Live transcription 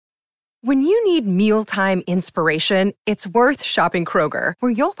When you need mealtime inspiration, it's worth shopping Kroger,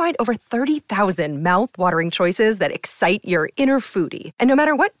 where you'll find over 30,000 mouth-watering choices that excite your inner foodie. And no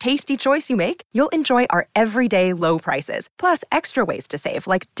matter what tasty choice you make, you'll enjoy our everyday low prices, plus extra ways to save,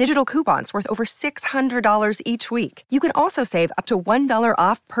 like digital coupons worth over $600 each week. You can also save up to $1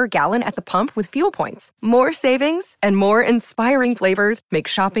 off per gallon at the pump with fuel points. More savings and more inspiring flavors make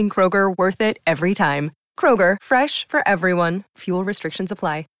shopping Kroger worth it every time. Kroger, fresh for everyone. Fuel restrictions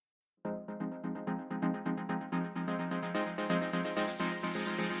apply.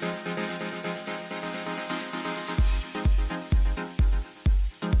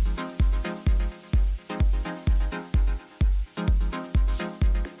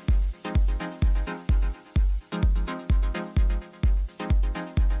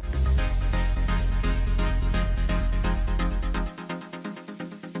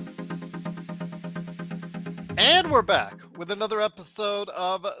 And we're back with another episode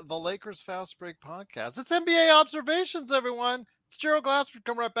of the Lakers Fast Break podcast. It's NBA Observations, everyone. It's Gerald Glassford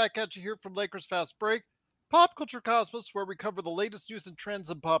coming right back at you here from Lakers Fast Break, Pop Culture Cosmos, where we cover the latest news and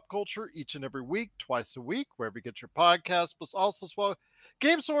trends in pop culture each and every week, twice a week, wherever you get your podcast, plus also as well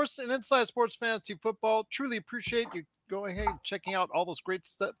Game Source and Inside Sports Fantasy Football. Truly appreciate you going ahead and checking out all those great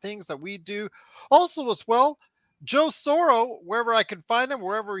things that we do. Also as well, Joe Soro, wherever I can find him,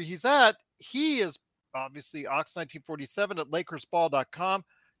 wherever he's at, he is obviously Ox1947 at LakersBall.com.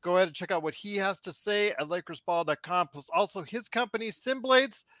 Go ahead and check out what he has to say at LakersBall.com, plus also his company,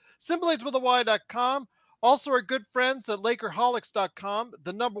 Simblades with a Y.com. Also our good friends at Lakerholics.com,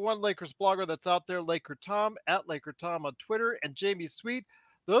 the number one Lakers blogger that's out there, Laker Tom, at Laker Tom on Twitter, and Jamie Sweet.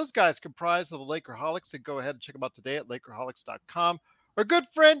 Those guys comprise of the Lakerholics, and go ahead and check them out today at Lakerholics.com. Our good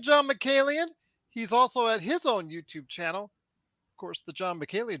friend, John McCallion, he's also at his own YouTube channel, of course, the John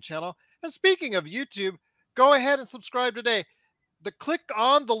McCallion channel. And speaking of YouTube, go ahead and subscribe today. Click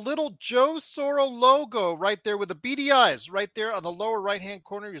on the little Joe Soro logo right there with the beady eyes right there on the lower right-hand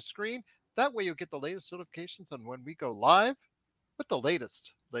corner of your screen. That way you'll get the latest notifications on when we go live with the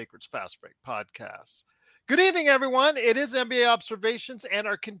latest Lakers Fast Break podcasts. Good evening, everyone. It is NBA Observations, and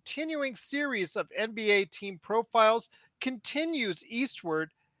our continuing series of NBA team profiles continues eastward.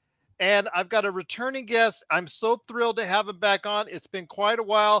 And I've got a returning guest. I'm so thrilled to have him back on. It's been quite a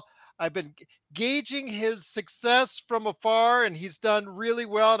while. I've been gauging his success from afar, and he's done really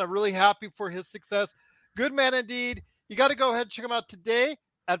well, and I'm really happy for his success. Good man indeed. You got to go ahead and check him out today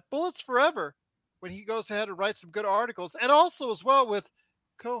at Bullets Forever when he goes ahead and writes some good articles, and also as well with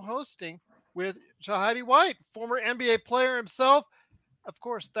co-hosting with Shahidi White, former NBA player himself. Of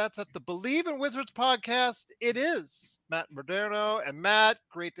course, that's at the Believe in Wizards podcast. It is Matt Modderno. And Matt,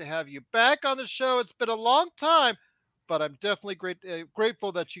 great to have you back on the show. It's been a long time, but I'm definitely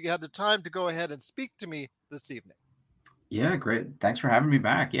grateful that you had the time to go ahead and speak to me this evening. Yeah, great. Thanks for having me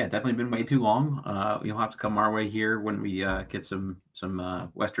back. Yeah, definitely been way too long. You'll have to come our way here when we get some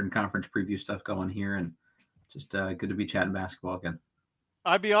Western Conference preview stuff going here, and just good to be chatting basketball again.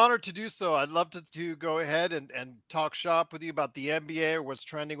 I'd be honored to do so. I'd love to go ahead and talk shop with you about the NBA or what's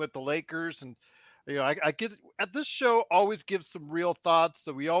trending with the Lakers. And, you know, I get at this show always gives some real thoughts.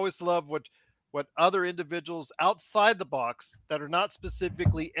 So we always love what other individuals outside the box that are not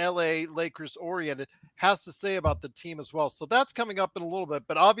specifically LA Lakers oriented has to say about the team as well. So that's coming up in a little bit.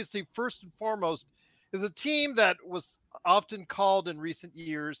 But obviously, first and foremost, is a team that was often called in recent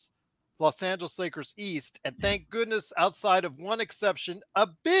years Los Angeles Lakers East. And thank goodness, outside of one exception, a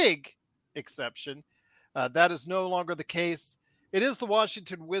big exception, that is no longer the case. It is the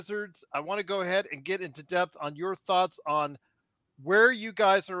Washington Wizards. I want to go ahead and get into depth on your thoughts on where you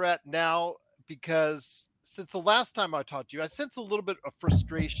guys are at now, because since the last time I talked to you, I sense a little bit of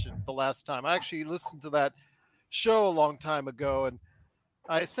frustration the last time. I actually listened to that show a long time ago, and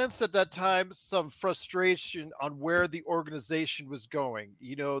I sensed at that time some frustration on where the organization was going.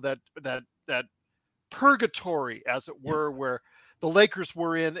 You know, that purgatory, as it were, where the Lakers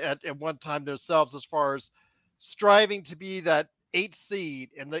were in at one time themselves, as far as striving to be that 8th seed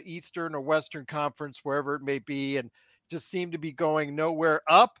in the Eastern or Western Conference, wherever it may be, and just seemed to be going nowhere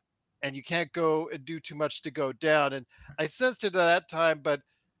up, and you can't go and do too much to go down. And I sensed it at that time, but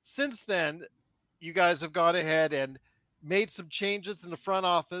since then, you guys have gone ahead and made some changes in the front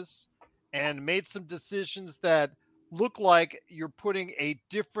office and made some decisions that look like you're putting a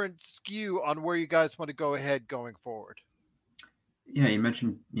different skew on where you guys want to go ahead going forward. Yeah, you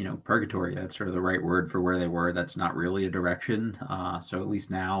mentioned, purgatory. That's sort of the right word for where they were. That's not really a direction. So at least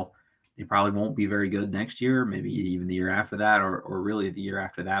now they probably won't be very good next year, maybe even the year after that, or really the year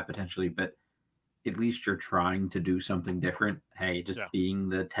after that potentially. But at least you're trying to do something different. Hey, just being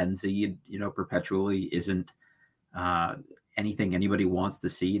the 10 seed, perpetually isn't anything anybody wants to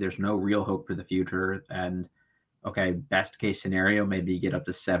see. There's no real hope for the future. And okay, best case scenario, maybe you get up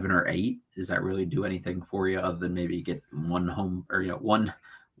to 7 or 8. Does that really do anything for you other than maybe get one home or one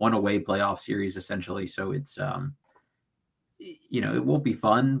away playoff series essentially? So it's it won't be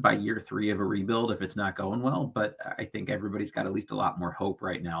fun by year 3 of a rebuild if it's not going well. But I think everybody's got at least a lot more hope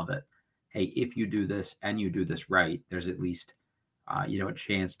right now that, hey, if you do this and you do this right, there's at least a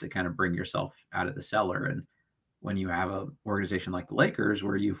chance to kind of bring yourself out of the cellar. And when you have an organization like the Lakers,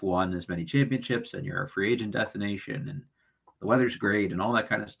 where you've won as many championships and you're a free agent destination and the weather's great and all that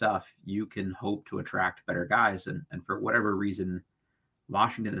kind of stuff, you can hope to attract better guys. And for whatever reason,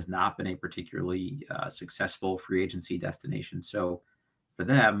 Washington has not been a particularly successful free agency destination. So for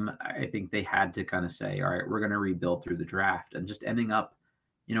them, I think they had to kind of say, all right, we're going to rebuild through the draft. And just ending up,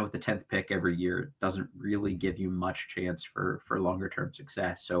 with the 10th pick every year doesn't really give you much chance for longer term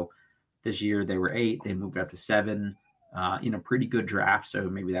success. So this year they were 8, they moved up to 7, pretty good draft. So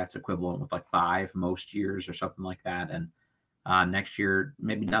maybe that's equivalent with like 5 most years or something like that. And next year,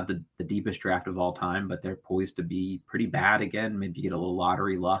 maybe not the deepest draft of all time, but they're poised to be pretty bad again. Maybe you get a little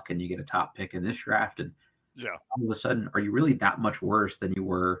lottery luck and you get a top pick in this draft. And all of a sudden, are you really that much worse than you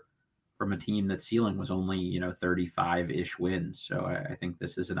were from a team that ceiling was only, 35-ish wins? So I think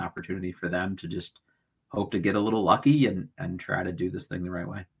this is an opportunity for them to just hope to get a little lucky and try to do this thing the right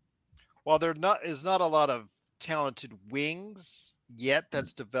way. Well, there is not a lot of talented wings yet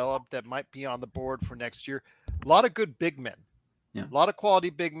that's developed that might be on the board for next year. A lot of good big men. Yeah. A lot of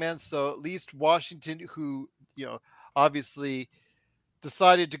quality big men. So at least Washington, who, obviously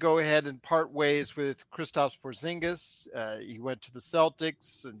decided to go ahead and part ways with Kristaps Porzingis. He went to the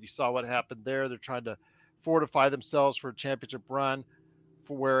Celtics, and you saw what happened there. They're trying to fortify themselves for a championship run.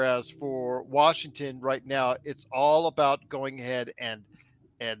 Whereas for Washington right now, it's all about going ahead and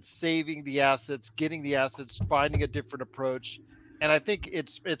saving the assets, getting the assets, finding a different approach. And I think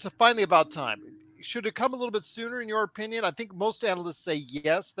it's finally about time. Should it come a little bit sooner, in your opinion? I think most analysts say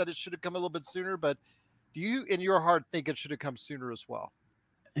yes, that it should have come a little bit sooner, but do you, in your heart, think it should have come sooner as well?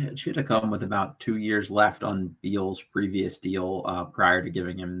 It should have come with about 2 years left on Beal's previous deal prior to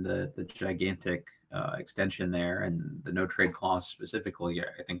giving him the gigantic extension there, and the no trade clause specifically,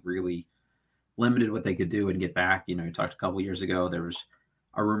 I think really limited what they could do and get back. We talked a couple of years ago, there was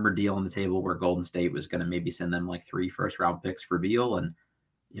a rumored deal on the table where Golden State was going to maybe send them like 3 first-round picks for Beal, and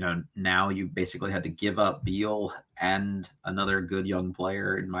now you basically had to give up Beal and another good young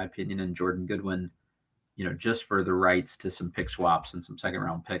player, in my opinion, in Jordan Goodwin, just for the rights to some pick swaps and some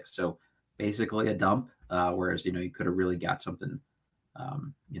second-round picks. So basically a dump, whereas, you could have really got something,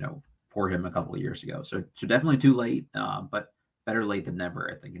 for him a couple of years ago. So definitely too late, but better late than never,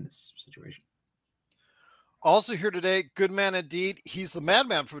 I think, in this situation. Also here today, good man indeed. He's the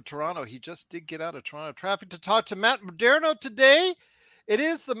madman from Toronto. He just did get out of Toronto traffic to talk to Matt Modderno today. It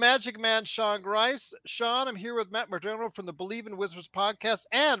is the Magic Man, Sean Grice. Sean, I'm here with Matt Modderno from the Believe in Wizards podcast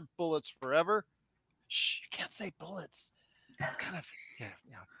and Bullets Forever. Shh, you can't say bullets. It's kind of,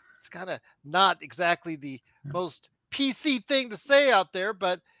 it's kind of not exactly the most PC thing to say out there,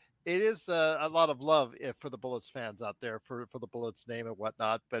 but it is a lot of love for the Bullets fans out there for the Bullets name and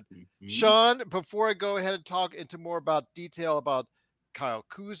whatnot. But Sean, before I go ahead and talk into more about detail about Kyle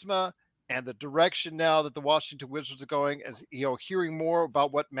Kuzma and the direction now that the Washington Wizards are going, as hearing more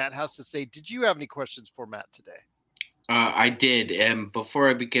about what Matt has to say, did you have any questions for Matt today? I did. And before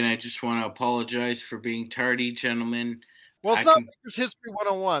I begin, I just want to apologize for being tardy, gentlemen. Well, it's not Lakers History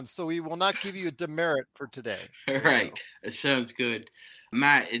 101, so we will not give you a demerit for today. All right. It sounds good.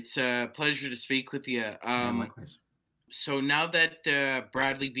 Matt, it's a pleasure to speak with you. Likewise. So now that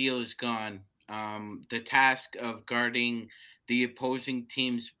Bradley Beal is gone, the task of guarding the opposing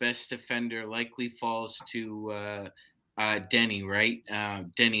team's best defender likely falls to Denny, right?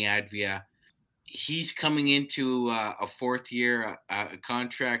 Denny Advia. He's coming into a fourth year, a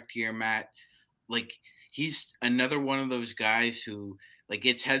contract year, Matt. Like, he's another one of those guys who, like,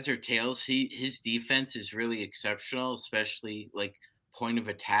 it's heads or tails. His defense is really exceptional, especially like point of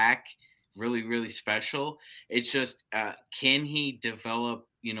attack, really, really special. It's just, can he develop,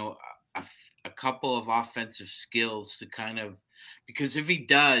 a couple of offensive skills to kind of, because if he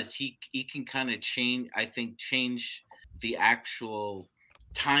does, he can kind of change the actual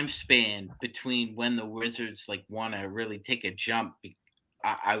time span between when the Wizards want to really take a jump.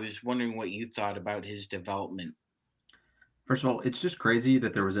 I was wondering what you thought about his development. First of all, it's just crazy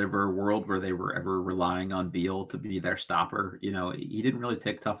that there was ever a world where they were ever relying on Beal to be their stopper. He didn't really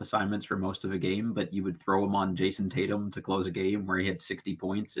take tough assignments for most of a game, but you would throw him on Jason Tatum to close a game where he had 60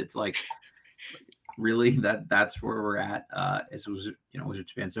 points. It's like, really, that's where we're at as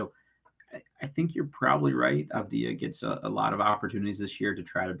Wizards fans. So I think you're probably right. Avdia gets a lot of opportunities this year to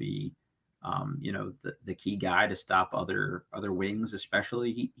try to be, the key guy to stop other wings,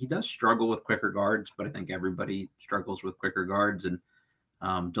 especially. He does struggle with quicker guards, but I think everybody struggles with quicker guards. And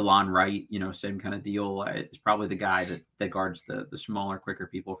DeLon Wright, same kind of deal. It's probably the guy that guards the smaller, quicker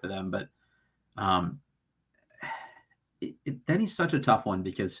people for them. But um, then he's such a tough one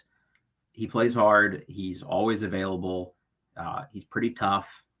because he plays hard. He's always available. He's pretty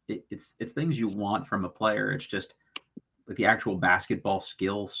tough. It's things you want from a player. It's just like the actual basketball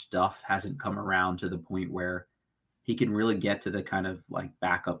skill stuff hasn't come around to the point where he can really get to the kind of like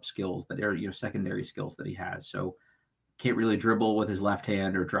backup skills that are, secondary skills that he has. So can't really dribble with his left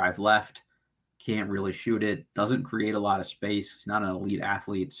hand or drive left. Can't really shoot it. Doesn't create a lot of space. He's not an elite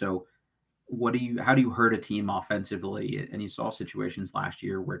athlete. So how do you hurt a team offensively? And you saw situations last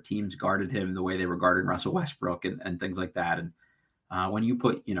year where teams guarded him the way they were guarding Russell Westbrook and things like that. And when you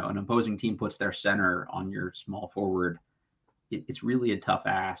put, an opposing team puts their center on your small forward, it's really a tough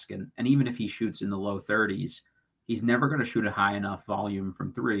ask. And even if he shoots in the low 30s, he's never going to shoot a high enough volume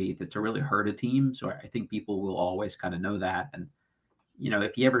from three to really hurt a team. So I think people will always kind of know that. And,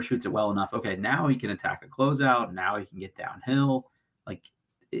 if he ever shoots it well enough, okay, now he can attack a closeout. Now he can get downhill. Like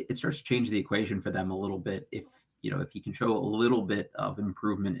it starts to change the equation for them a little bit. If he can show a little bit of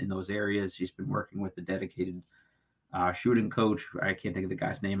improvement in those areas. He's been working with the dedicated shooting coach. I can't think of the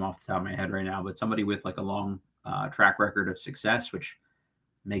guy's name off the top of my head right now, but somebody with like a long track record of success, which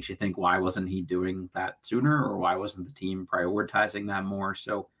makes you think, why wasn't he doing that sooner, or why wasn't the team prioritizing that more?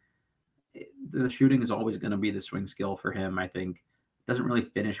 So the shooting is always going to be the swing skill for him. I think doesn't really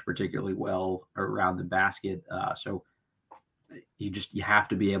finish particularly well around the basket. So you have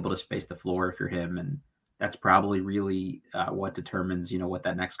to be able to space the floor if you're him. And that's probably really what determines, what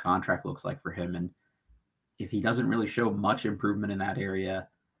that next contract looks like for him. And if he doesn't really show much improvement in that area,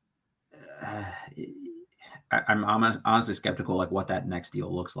 I'm honestly skeptical like what that next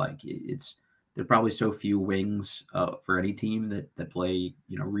deal looks like. There are probably so few wings for any team that play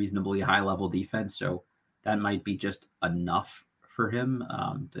reasonably high level defense. So that might be just enough for him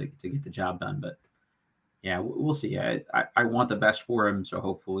to get the job done. But yeah, we'll see. I want the best for him. So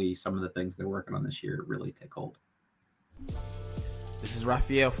hopefully some of the things they're working on this year really take hold. This is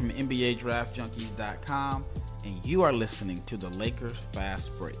Raphael from NBADraftJunkies.com, and you are listening to the Lakers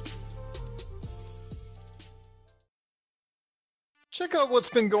Fast Break. Check out what's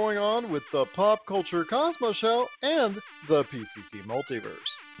been going on with the Pop Culture Cosmos Show and the PCC Multiverse.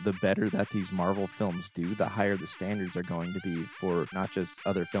 The better that these Marvel films do, the higher the standards are going to be for not just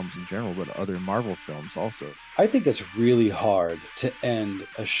other films in general, but other Marvel films also. I think it's really hard to end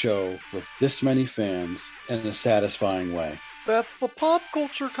a show with this many fans in a satisfying way. That's the Pop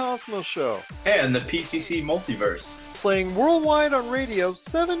Culture Cosmos Show. And the PCC Multiverse. Playing worldwide on radio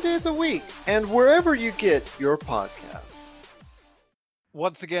 7 days a week and wherever you get your podcasts.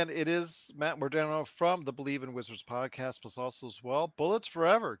 Once again, it is Matt Modderno from the Believe in Wizards podcast, plus also as well, Bullets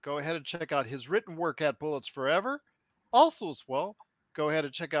Forever. Go ahead and check out his written work at Bullets Forever. Also as well, go ahead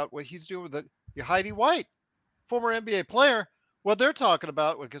and check out what he's doing with Heidi White, former NBA player, what they're talking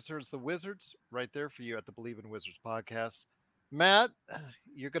about when it concerns the Wizards, right there for you at the Believe in Wizards podcast. Matt,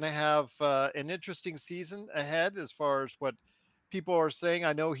 you're going to have an interesting season ahead as far as what people are saying.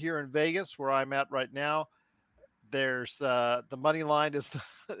 I know here in Vegas, where I'm at right now, there's the money line is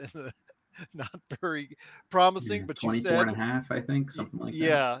not very promising, but you said 24.5, I think, something like that.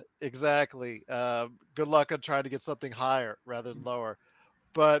 Yeah, exactly. Good luck on trying to get something higher rather than lower.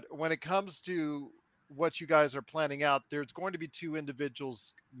 But when it comes to what you guys are planning out, there's going to be two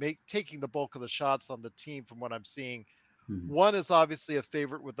individuals taking the bulk of the shots on the team from what I'm seeing. One is obviously a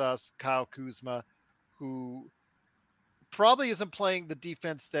favorite with us, Kyle Kuzma, who probably isn't playing the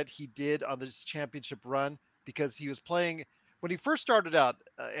defense that he did on this championship run, because he was playing when he first started out,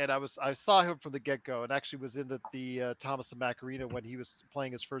 and I saw him from the get-go, and actually was in the Thomas and Mack Arena when he was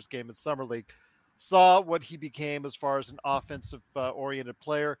playing his first game in Summer League. Saw what he became as far as an offensive oriented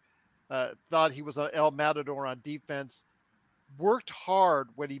player. Thought he was an El Matador on defense. Worked hard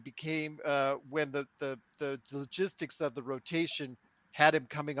when he became when the logistics of the rotation had him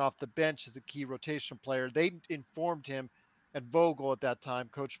coming off the bench as a key rotation player. They informed him, and Vogel at that time,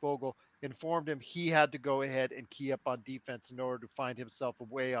 Coach Vogel, informed him he had to go ahead and key up on defense in order to find himself a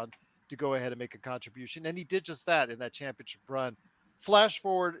way on to go ahead and make a contribution. And he did just that in that championship run. Flash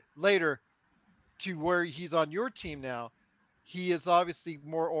forward later to where he's on your team now. He is obviously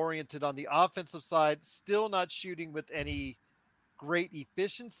more oriented on the offensive side, still not shooting with any great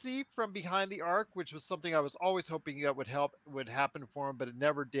efficiency from behind the arc, which was something I was always hoping that would happen for him, but it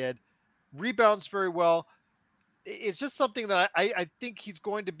never did. Rebounds very well. it's just something that I think he's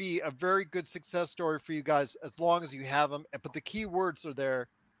going to be a very good success story for you guys as long as you have him. But the key words are there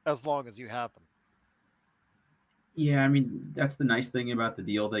as long as you have him. Yeah, I mean that's the nice thing about the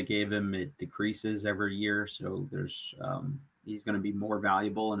deal they gave him. It decreases every year, so there's he's going to be more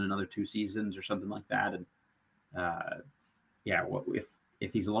valuable in another 2 seasons or something like that. And uh, yeah,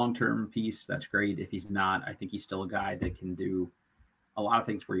 if he's a long term piece, that's great. If he's not, I think he's still a guy that can do a lot of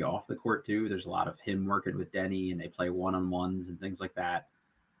things for you off the court too. There's a lot of him working with Denny, and they play one on ones and things like that.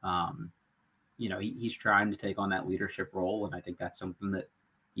 Um, he's trying to take on that leadership role, and I think that's something that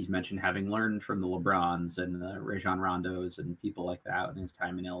he's mentioned having learned from the LeBrons and the Rajon Rondos and people like that in his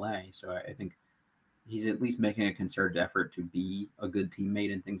time in LA. So I think he's at least making a concerted effort to be a good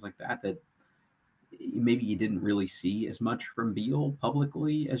teammate and things like that. That maybe you didn't really see as much from Beal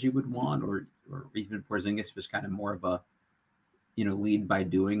publicly as you would want, or even Porzingis was kind of more of a lead by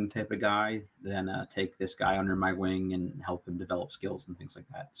doing type of guy than take this guy under my wing and help him develop skills and things like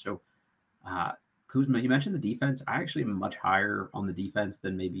that. So uh, Kuzma, you mentioned the defense. I actually am much higher on the defense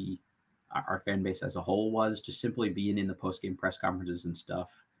than maybe our fan base as a whole was. Just simply being in the post game press conferences and stuff,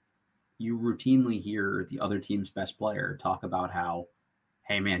 you routinely hear the other team's best player talk about how,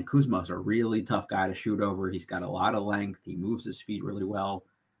 hey man, Kuzma's a really tough guy to shoot over. He's got a lot of length. He moves his feet really well.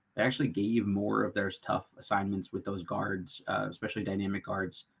 They actually gave more of their tough assignments with those guards, especially dynamic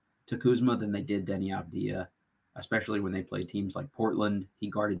guards, to Kuzma than they did Denny Avdia, especially when they played teams like Portland. He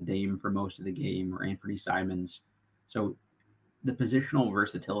guarded Dame for most of the game, or Anthony Simons. So the positional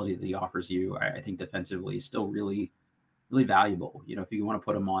versatility that he offers you, I think defensively is still really, really valuable. If you want to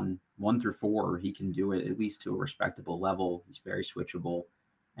put him on 1 through 4, he can do it at least to a respectable level. He's very switchable.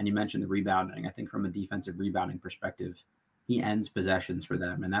 And you mentioned the rebounding. I think from a defensive rebounding perspective, he ends possessions for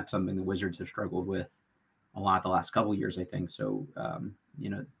them, and that's something the Wizards have struggled with a lot the last couple of years, I think. So, I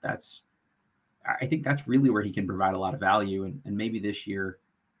think that's really where he can provide a lot of value. And maybe this year,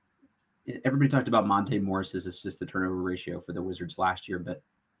 everybody talked about Monte Morris's assist to turnover ratio for the Wizards last year, but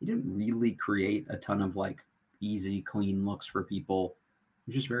he didn't really create a ton of like easy, clean looks for people. He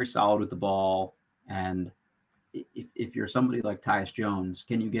was just very solid with the ball. And if you're somebody like Tyus Jones,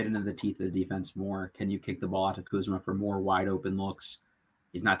 can you get into the teeth of the defense more? Can you kick the ball out to Kuzma for more wide open looks?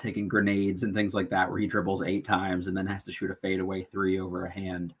 He's not taking grenades and things like that where he dribbles 8 times and then has to shoot a fadeaway 3 over a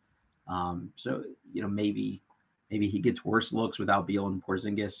hand. So maybe he gets worse looks without Beal and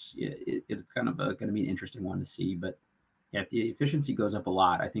Porzingis. It's kind of going to be an interesting one to see. But yeah, if the efficiency goes up a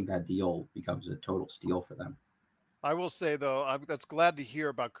lot, I think that deal becomes a total steal for them. I will say though, that's glad to hear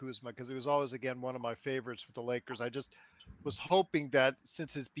about Kuzma because it was always again one of my favorites with the Lakers. I just was hoping that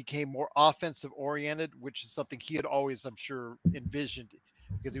since it became more offensive oriented, which is something he had always, I'm sure, envisioned,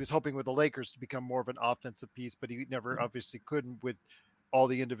 because he was hoping with the Lakers to become more of an offensive piece, but he never obviously couldn't with all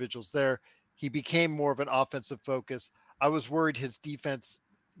the individuals there. He became more of an offensive focus. I was worried his defense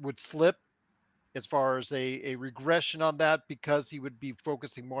would slip as far as a regression on that because he would be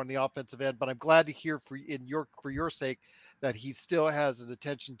focusing more on the offensive end. But I'm glad to hear for your sake that he still has an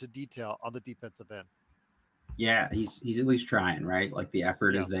attention to detail on the defensive end. Yeah, he's at least trying, right? Like the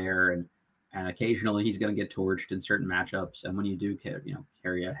effort is there, and occasionally he's going to get torched in certain matchups. And when you do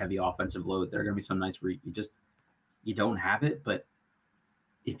carry a heavy offensive load, there are going to be some nights where you don't have it. But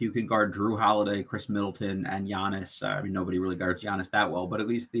if you can guard Drew Holiday, Chris Middleton, and Giannis, I mean, nobody really guards Giannis that well, but at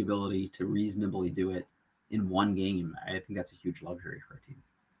least the ability to reasonably do it in one game, I think that's a huge luxury for a team.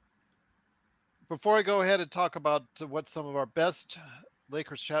 Before I go ahead and talk about what some of our best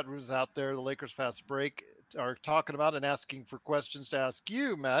Lakers chat rooms out there, the Lakers Fast Break, are talking about and asking for questions to ask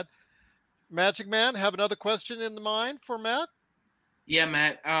you, Matt. Magic Man, have another question in mind for Matt? Yeah,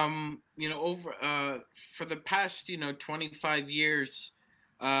 Matt. Over for the past 25 years,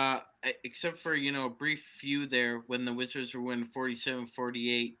 except for a brief few there when the Wizards were winning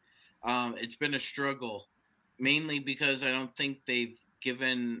 47-48, it's been a struggle, mainly because I don't think they've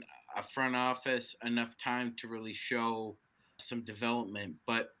given a front office enough time to really show some development.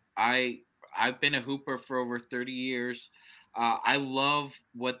 But I've been a hooper for over 30 years. I love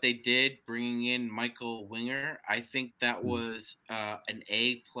what they did bringing in Michael Winger. I think that was an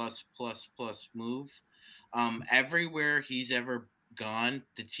A++ move. Everywhere he's ever gone,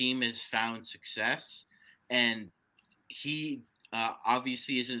 the team has found success, and he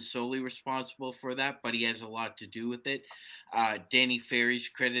obviously isn't solely responsible for that, but he has a lot to do with it. Danny Ferry's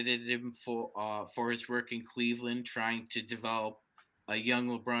credited him for his work in Cleveland, trying to develop a young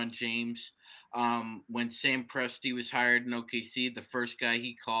LeBron James. When Sam Presti was hired in OKC, the first guy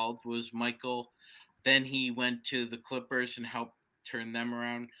he called was Michael. Then he went to the Clippers and helped turn them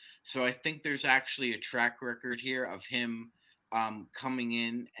around. So I think there's actually a track record here of him coming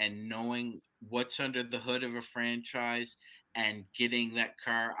in and knowing what's under the hood of a franchise and getting that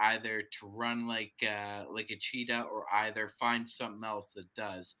car either to run like a cheetah or either find something else that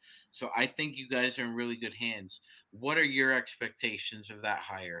does. So I think you guys are in really good hands. What are your expectations of that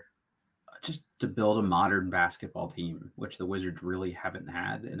hire? Just to build a modern basketball team, which the Wizards really haven't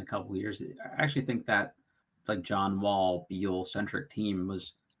had in a couple of years. I actually think that like John Wall, Beal centric team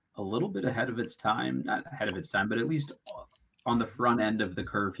was a little bit ahead of its time, not ahead of its time, but at least on the front end of the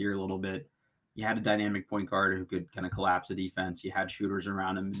curve here a little bit. You had a dynamic point guard who could kind of collapse the defense. You had shooters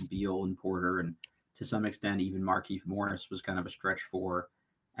around him, Beal and Porter, and to some extent, even Markieff Morris was kind of a stretch four.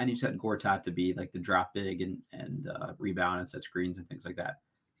 And you set Gortat to be like the drop big and rebound and set screens and things like that.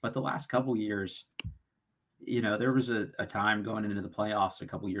 But the last couple years, there was a time going into the playoffs a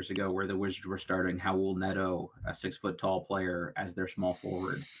couple years ago where the Wizards were starting Raul Neto, a 6 foot tall player, as their small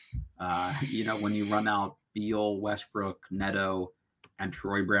forward. When you run out Beal, Westbrook, Neto, and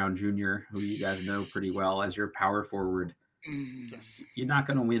Troy Brown Jr., who you guys know pretty well, as your power forward, you're not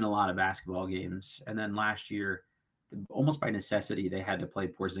going to win a lot of basketball games. And then last year, almost by necessity, they had to play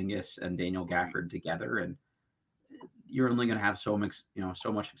Porzingis and Daniel Gafford together, and you're only going to have so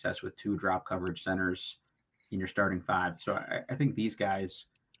much success with 2 drop coverage centers in your starting 5. So I think these guys,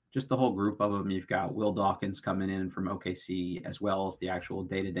 just the whole group of them, you've got Will Dawkins coming in from OKC, as well as the actual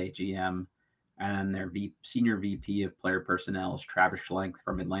day-to-day GM, and their senior VP of player personnel is Travis Schlenk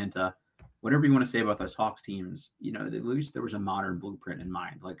from Atlanta. Whatever you want to say about those Hawks teams, at least there was a modern blueprint in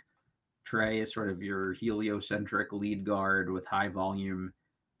mind. Like Trey is sort of your heliocentric lead guard with high volume,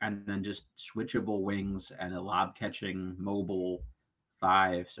 and then just switchable wings and a lob catching mobile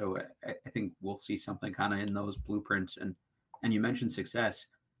 5. So I think we'll see something kind of in those blueprints. And you mentioned success.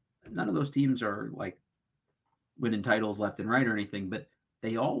 None of those teams are like winning titles left and right or anything, but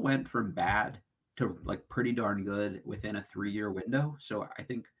they all went from bad to like pretty darn good within a 3-year window. So I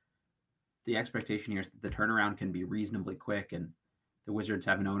think the expectation here is that the turnaround can be reasonably quick. And the Wizards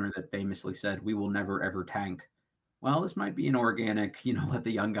have an owner that famously said, "We will never, ever tank." Well, this might be an organic, let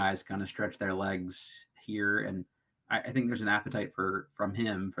the young guys kind of stretch their legs here. And I think there's an appetite from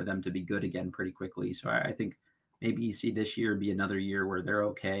him for them to be good again pretty quickly. So I think maybe you see this year be another year where they're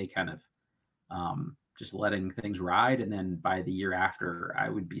okay, kind of just letting things ride. And then by the year after, I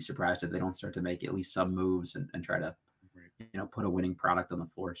would be surprised if they don't start to make at least some moves and try to, put a winning product on the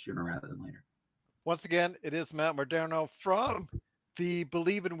floor sooner rather than later. Once again, it is Matt Modderno from the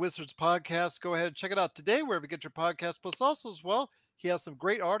Believe in Wizards podcast. Go ahead and check it out today wherever you get your podcast. Plus, also as well, he has some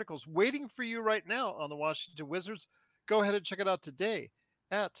great articles waiting for you right now on the Washington Wizards. Go ahead and check it out today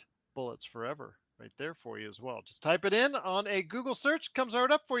at Bullets Forever, right there for you as well. Just type it in on a Google search, comes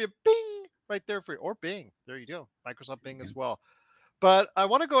right up for you. Bing, right there for you, or Bing. There you go, Microsoft Bing as well. But I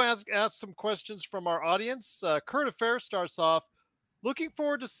want to go ask some questions from our audience. Current Affairs starts off. Looking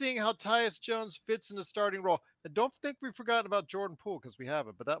forward to seeing how Tyus Jones fits in the starting role. And don't think we've forgotten about Jordan Poole because we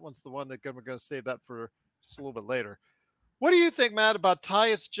haven't, but that one's the one that we're going to save that for just a little bit later. What do you think, Matt, about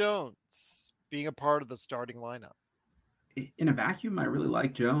Tyus Jones being a part of the starting lineup? In a vacuum, I really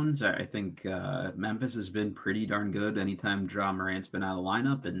like Jones. I think Memphis has been pretty darn good anytime Ja Morant's been out of the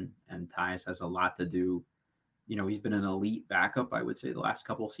lineup, and Tyus has a lot to do. He's been an elite backup, I would say, the last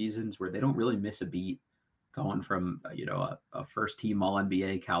couple of seasons where they don't really miss a beat. Going from a first team All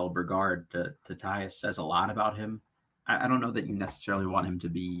NBA caliber guard to Tyus says a lot about him. I don't know that you necessarily want him to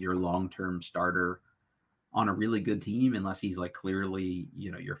be your long-term starter on a really good team unless he's like clearly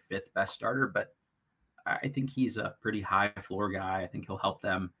your 5th best starter. But I think he's a pretty high floor guy. I think he'll help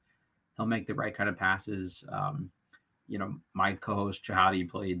them. He'll make the right kind of passes. My co-host Chahadi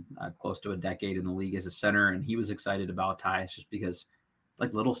played close to a decade in the league as a center, and he was excited about Tyus just because.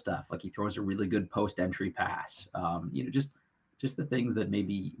 Like little stuff, like he throws a really good post-entry pass. Just the things that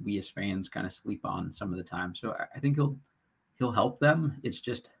maybe we as fans kind of sleep on some of the time. So I think he'll help them. It's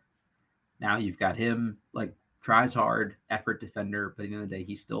just now you've got him like tries hard, effort defender, but at the end of the day,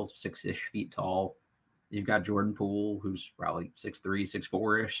 he's still 6-ish feet tall. You've got Jordan Poole, who's probably 6'3",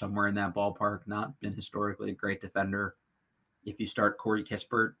 6'4", somewhere in that ballpark. Not been historically a great defender. If you start Corey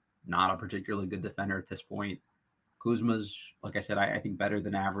Kispert, not a particularly good defender at this point. Kuzma's, like I said, I think better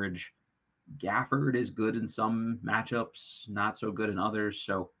than average. Gafford is good in some matchups, not so good in others.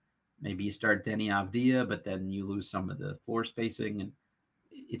 So maybe you start Denny Avdia, but then you lose some of the floor spacing. And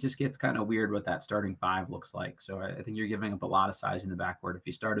it just gets kind of weird what that starting 5 looks like. So I think you're giving up a lot of size in the backcourt if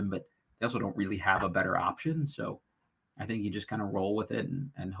you start him, but they also don't really have a better option. So I think you just kind of roll with it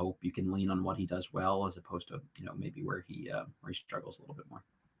and hope you can lean on what he does well as opposed to, maybe where he struggles a little bit more.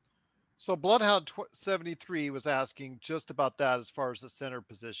 So Bloodhound 73 was asking just about that as far as the center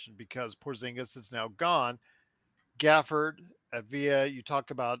position because Porzingis is now gone. Gafford Villa. You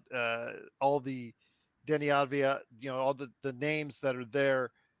talk about all the Denny Advia, all the names that are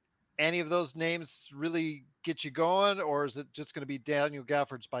there. Any of those names really get you going, or is it just going to be Daniel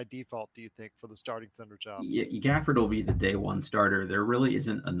Gafford's by default, do you think, for the starting center job? Yeah, Gafford will be the day one starter. There really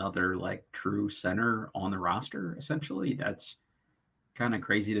isn't another like true center on the roster. Essentially, that's kind of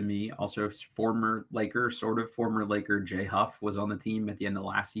crazy to me. Also, former Laker Jay Huff was on the team at the end of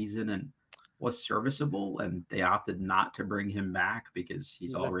last season and was serviceable, and they opted not to bring him back because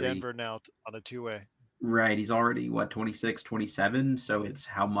he's already at Denver now on a two-way. Right. He's already, 26, 27. So it's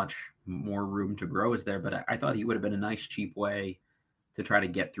how much more room to grow is there. But I thought he would have been a nice, cheap way to try to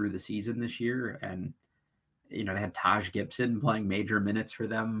get through the season this year. And, they had Taj Gibson playing major minutes for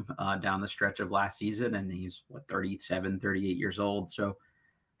them down the stretch of last season. And he's, 37, 38 years old. So,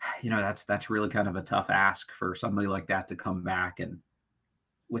 that's really kind of a tough ask for somebody like that to come back. And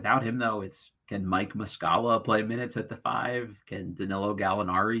without him, though, can Mike Muscala play minutes at the 5? Can Danilo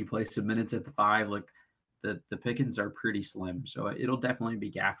Gallinari play some minutes at the 5? Like, the pickings are pretty slim, so it'll definitely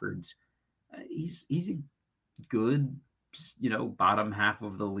be Gafford's. He's a good, bottom half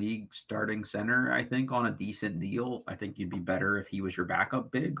of the league starting center. I think on a decent deal. I think you'd be better if he was your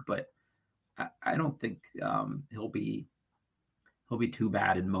backup big, but I don't think he'll be too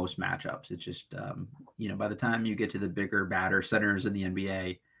bad in most matchups. It's just by the time you get to the bigger, badder centers in the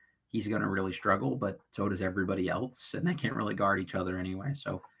NBA, he's going to really struggle. But so does everybody else, and they can't really guard each other anyway.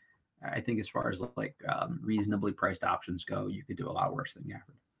 So I think as far as reasonably priced options go, you could do a lot worse than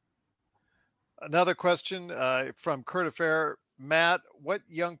Gafford. Another question from Kurt Affair. Matt, what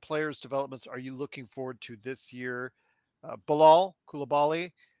young players' developments are you looking forward to this year? Bilal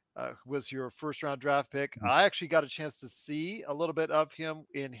Coulibaly was your first-round draft pick. Mm-hmm. I actually got a chance to see a little bit of him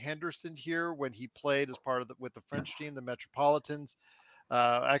in Henderson here when he played as part of with the French team, the Metropolitans.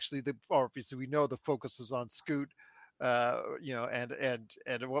 Obviously we know the focus was on Scoot.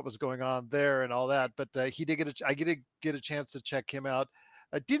 And what was going on there and all that. But he did I get a chance to check him out.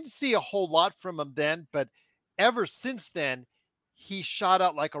 I didn't see a whole lot from him then, but ever since then, he shot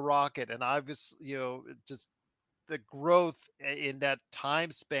out like a rocket. And obviously, just the growth in that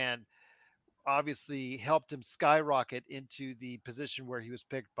time span obviously helped him skyrocket into the position where he was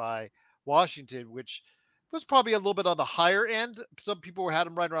picked by Washington, which was probably a little bit on the higher end. Some people had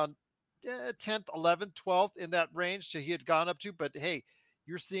him right around 10th, 11th, 12th in that range he had gone up to. But hey,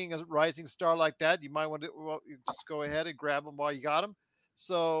 you're seeing a rising star like that. You might want to just go ahead and grab him while you got him.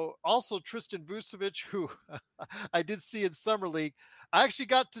 So also Tristan Vucevic, who I did see in Summer League. I actually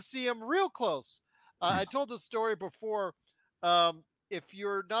got to see him real close. I told this story before. If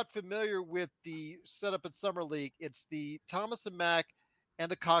you're not familiar with the setup at Summer League, it's the Thomas and Mack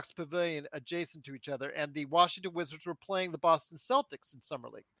and the Cox Pavilion adjacent to each other. And the Washington Wizards were playing the Boston Celtics in Summer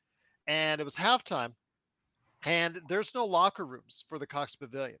League. And it was halftime, and there's no locker rooms for the Cox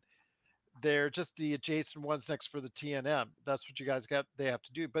Pavilion. They're just the adjacent ones next for the TNM. That's what you guys they have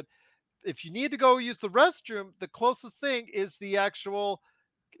to do. But if you need to go use the restroom, the closest thing is the actual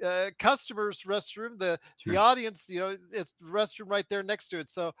customer's restroom. The audience, it's the restroom right there next to it.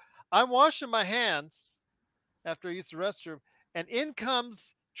 So I'm washing my hands after I use the restroom, and in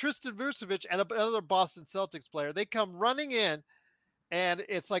comes Tristan Vucevic and another Boston Celtics player. They come running in. And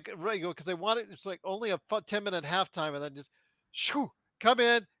it's like, because they want it, it's like only a 10-minute halftime, and then just come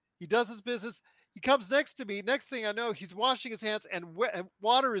in. He does his business. He comes next to me. Next thing I know, he's washing his hands, and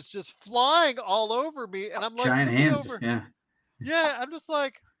water is just flying all over me. And I'm like, giant hands, yeah. I'm just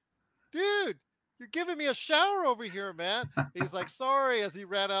like, dude, you're giving me a shower over here, man. He's like, sorry, as he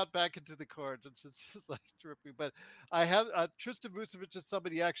ran out back into the court. It's just like tripping. But I have Tristan Vucevic is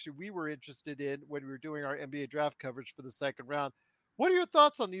somebody actually we were interested in when we were doing our NBA draft coverage for the second round. What are your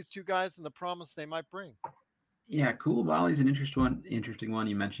thoughts on these two guys and the promise they might bring? Yeah, Coulibaly's an interesting one.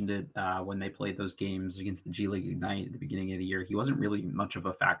 You mentioned it when they played those games against the G League Ignite at the beginning of the year. He wasn't really much of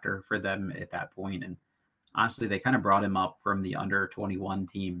a factor for them at that point. And honestly, they kind of brought him up from the under 21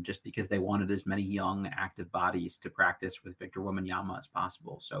 team just because they wanted as many young, active bodies to practice with Victor Wembanyama as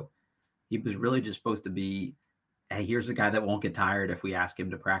possible. So he was really just supposed to be, hey, here's a guy that won't get tired if we ask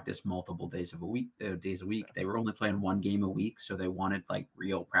him to practice multiple days a week. They were only playing one game a week, so they wanted like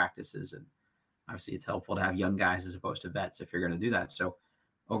real practices. And obviously, it's helpful to have young guys as opposed to vets if you're going to do that. So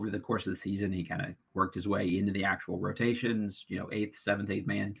over the course of the season, he kind of worked his way into the actual rotations. 8th, 7th, 8th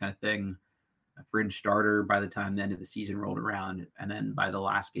man kind of thing. A fringe starter by the time the end of the season rolled around, and then by the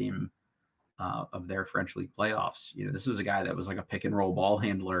last game of their French League playoffs, this was a guy that was like a pick and roll ball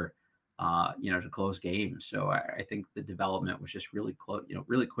handler. To close games. So I think the development was just really close,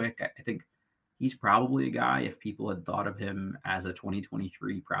 really quick. I think he's probably a guy, if people had thought of him as a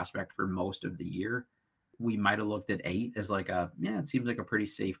 2023 prospect for most of the year, we might have looked at 8 as like it seems like a pretty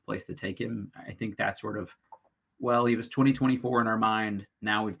safe place to take him. I think that sort of, well, he was 2024 in our mind.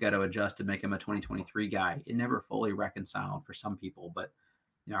 Now we've got to adjust to make him a 2023 guy. It never fully reconciled for some people, but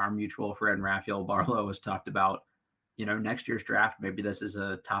our mutual friend Raphael Barlow has talked about, next year's draft, maybe this is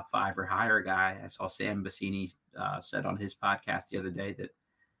a top 5 or higher guy. I saw Sam Bassini said on his podcast the other day that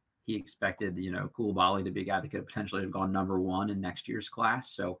he expected, Koulibaly to be a guy that could potentially have gone number 1 in next year's class.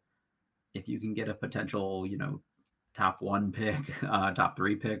 So if you can get a potential, top 1 pick, top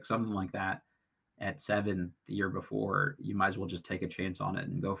 3 pick, something like that at 7 the year before, you might as well just take a chance on it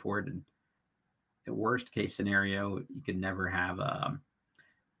and go for it. And the worst case scenario, you could never have,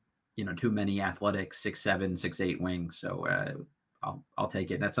 too many athletic 6'7", 6'8" wings. So I'll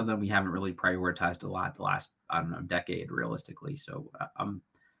take it. That's something we haven't really prioritized a lot the last, decade realistically. So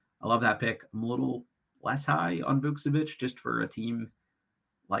I love that pick. I'm a little less high on Vukcevic just for a team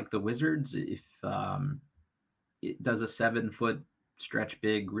like the Wizards. If it does a 7-foot stretch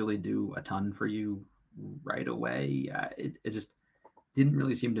big really do a ton for you right away, it just didn't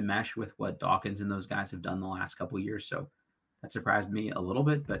really seem to mesh with what Dawkins and those guys have done the last couple of years. So that surprised me a little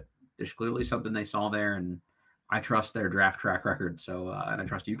bit, but there's clearly something they saw there, and I trust their draft track record. So, and I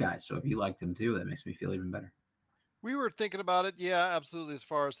trust you guys. So if you liked him too, that makes me feel even better. We were thinking about it. Yeah, absolutely. As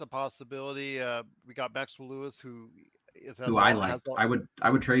far as the possibility, we got Maxwell Lewis, who is who I liked. I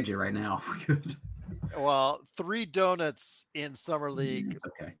would trade you right now if we could. Well, 3 donuts in summer league,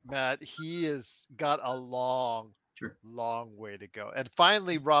 okay. Matt. He has got a long way to go. And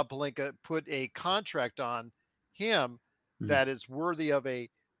finally, Rob Pelinka put a contract on him that is worthy of a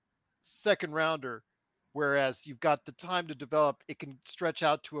second rounder. Whereas you've got the time to develop, it can stretch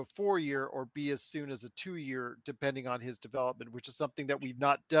out to a 4-year or be as soon as a 2-year, depending on his development, which is something that we've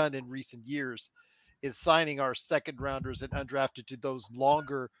not done in recent years, is signing our second rounders and undrafted to those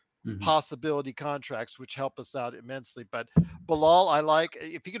longer possibility contracts, which help us out immensely. But Bilal, I like,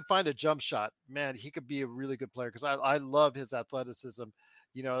 if he can find a jump shot, man, he could be a really good player because I love his athleticism.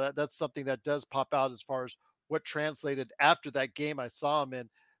 That's something that does pop out as far as what translated after that game I saw him in.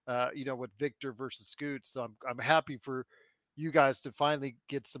 With Victor versus Scoot. So I'm happy for you guys to finally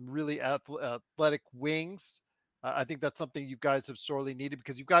get some really athletic wings. I think that's something you guys have sorely needed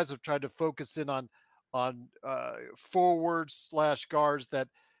because you guys have tried to focus in on forwards / guards that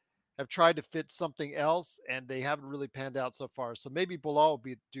have tried to fit something else, and they haven't really panned out so far. So maybe Bilal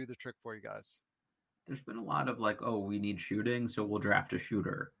will do the trick for you guys. There's been a lot of like, oh, we need shooting, so we'll draft a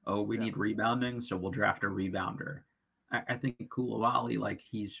shooter. Oh, we need rebounding, so we'll draft a rebounder. I think Koulibaly, like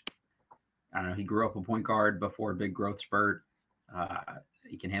he grew up a point guard before a big growth spurt.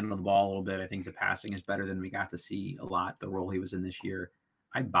 He can handle the ball a little bit. I think the passing is better than we got to see a lot, the role he was in this year.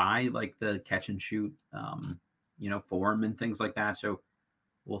 I buy like the catch and shoot, form and things like that. So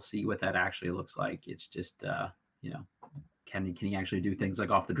we'll see what that actually looks like. It's just, can he actually do things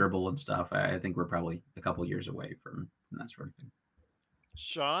like off the dribble and stuff? I think we're probably a couple years away from that sort of thing.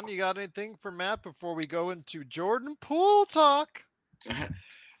 Sean, you got anything for Matt before we go into Jordan Poole talk?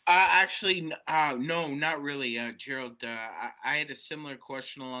 Actually, no, not really. Gerald, I had a similar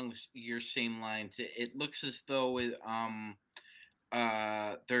question along your same lines. It looks as though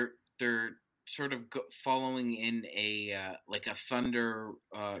they're sort of following in a Thunder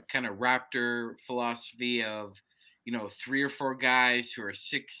kind of Raptor philosophy of 3 or 4 guys who are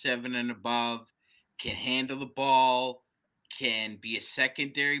 6'7" and above, can handle the ball, can be a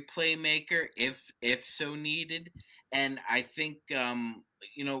secondary playmaker if so needed. And I think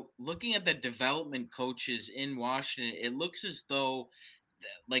looking at the development coaches in Washington, it looks as though,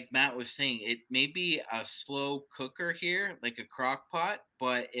 like Matt was saying, it may be a slow cooker here, like a crock pot,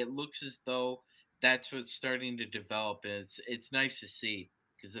 but it looks as though that's what's starting to develop. And it's nice to see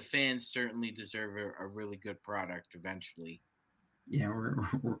because the fans certainly deserve a really good product eventually. Yeah,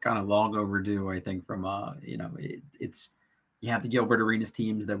 we're kind of long overdue, I think, from it's you have the Gilbert Arenas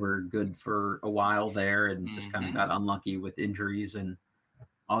teams that were good for a while there and just kind of got unlucky with injuries and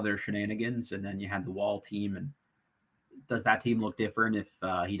other shenanigans. And then you had the Wall team. And does that team look different if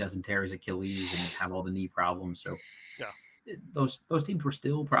he doesn't tear his Achilles and have all the knee problems? So yeah, those teams were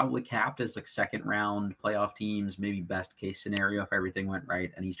still probably capped as like second round playoff teams, maybe best case scenario if everything went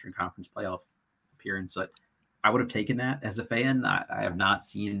right, an Eastern Conference playoff appearance. But I would have taken that as a fan. I have not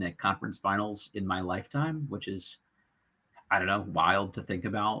seen a conference finals in my lifetime, which is, I don't know, wild to think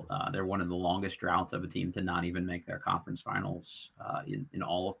about. They're one of the longest droughts of a team to not even make their conference finals in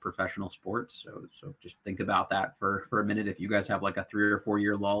all of professional sports. So just think about that for a minute. If you guys have like a 3 or 4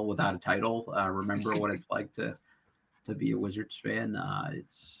 year lull without a title, remember what it's like to be a Wizards fan.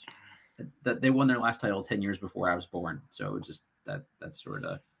 It's that they won their last title 10 years before I was born. So just that's sort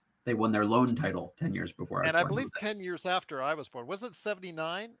of They won their lone title 10 years before I was And I born. believe 10 years after I was born. Was it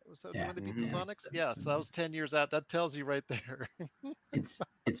 79? Was that Yeah. when they beat the Mhm. Sonics? Yeah, so that was 10 years out. That tells you right there.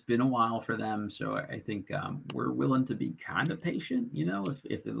 It's been a while for them, so I think we're willing to be kind of patient.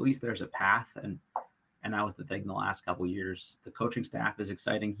 If at least there's a path, and that was the thing the last couple of years. The coaching staff is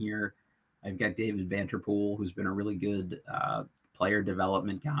exciting here. I've got David Vanterpool, who's been a really good player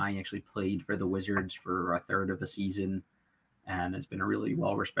development guy. He actually played for the Wizards for a third of a season, and has been a really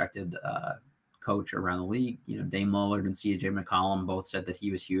well-respected coach around the league. Dame Lillard and CJ McCollum both said that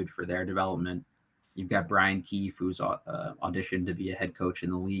he was huge for their development. You've got Brian Keefe, who's auditioned to be a head coach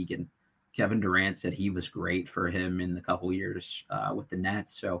in the league, and Kevin Durant said he was great for him in the couple years with the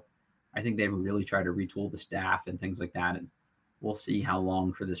Nets. So I think they've really tried to retool the staff and things like that. And we'll see how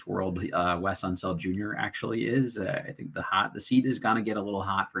long for this world Wes Unseld Jr. actually is. I think the seat is going to get a little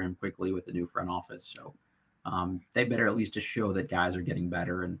hot for him quickly with the new front office. So they better at least just show that guys are getting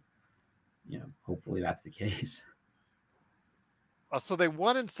better, and hopefully that's the case. So they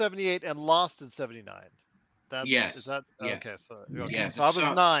won in 78 and lost in 79. Yes. Is that Yeah. okay? So Yeah. okay. Yeah, So I was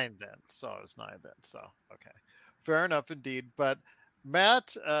so- 9 then. So okay, fair enough indeed. But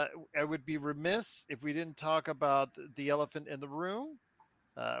Matt, I would be remiss if we didn't talk about the elephant in the room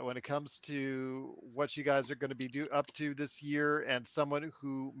when it comes to what you guys are going to be up to this year, and someone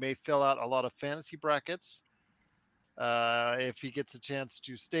who may fill out a lot of fantasy brackets if he gets a chance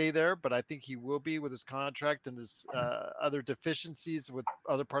to stay there. But I think he will be with his contract and his other deficiencies with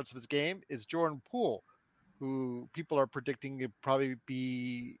other parts of his game. Is Jordan Poole, who people are predicting to probably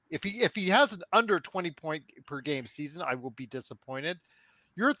be, if he has an under 20 point per game season, I will be disappointed.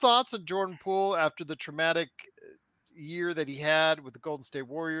 Your thoughts on Jordan Poole after the traumatic year that he had with the Golden State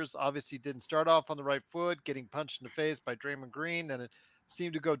Warriors? Obviously didn't start off on the right foot, getting punched in the face by Draymond Green, and it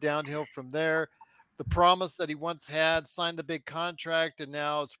seemed to go downhill from there. The promise that he once had, signed the big contract, and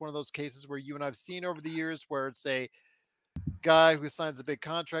now it's one of those cases where you and I've seen over the years where it's a guy who signs a big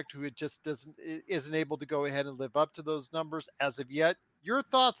contract who isn't able to go ahead and live up to those numbers as of yet. Your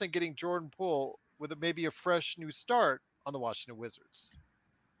thoughts on getting Jordan Poole with maybe a fresh new start on the Washington Wizards?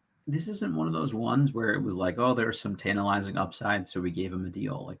 This isn't one of those ones where it was like, oh, there's some tantalizing upside, so we gave him a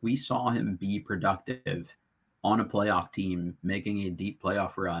deal. Like, we saw him be productive on a playoff team, making a deep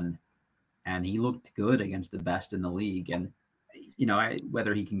playoff run, and he looked good against the best in the league. And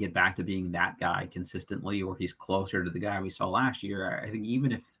whether he can get back to being that guy consistently or he's closer to the guy we saw last year, I think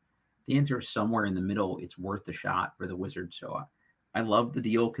even if the answer is somewhere in the middle, it's worth a shot for the Wizards. So I love the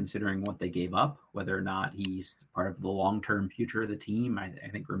deal considering what they gave up. Whether or not he's part of the long-term future of the team, I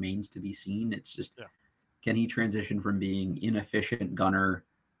think remains to be seen. It's just, can he transition from being inefficient gunner,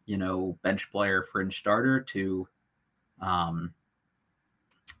 bench player, fringe starter to, I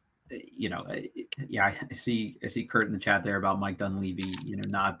see Kurt in the chat there about Mike Dunleavy,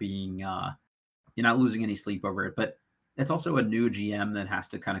 not being, you're not losing any sleep over it, but it's also a new GM that has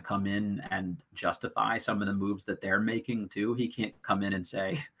to kind of come in and justify some of the moves that they're making too. He can't come in and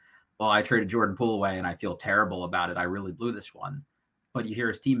say, well, I traded Jordan Poole away and I feel terrible about it. I really blew this one. But you hear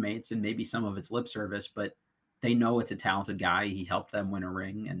his teammates, and maybe some of it's lip service, but they know it's a talented guy. He helped them win a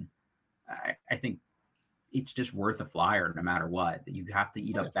ring. And I think it's just worth a flyer no matter what. You have to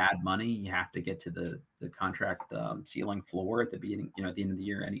eat up bad money. You have to get to the contract ceiling floor at the beginning, at the end of the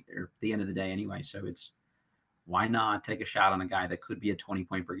year, or the end of the day anyway. So it's, why not take a shot on a guy that could be a 20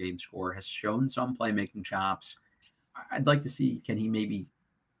 point per game scorer, has shown some playmaking chops. I'd like to see, can he maybe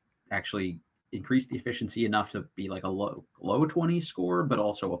actually increase the efficiency enough to be like a low 20 score, but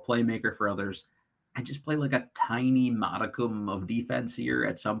also a playmaker for others. I just play like a tiny modicum of defense here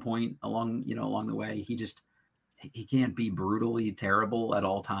at some point along the way. He can't be brutally terrible at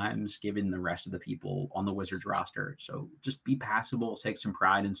all times, given the rest of the people on the Wizards roster. So just be passable, take some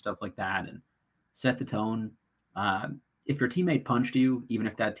pride and stuff like that, and set the tone. If your teammate punched you, even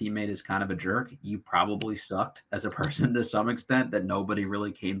if that teammate is kind of a jerk, you probably sucked as a person to some extent, that nobody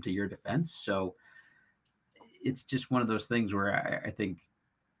really came to your defense. So it's just one of those things where I think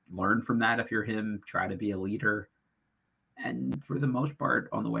learn from that. If you're him, try to be a leader. And for the most part,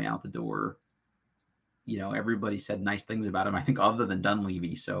 on the way out the door, everybody said nice things about him, I think, other than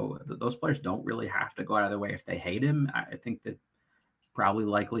Dunleavy. So those players don't really have to go out of their way if they hate him. I think that probably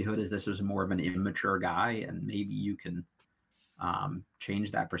likelihood is this was more of an immature guy, and maybe you can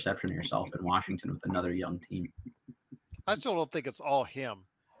change that perception of yourself in Washington with another young team. I still don't think it's all him.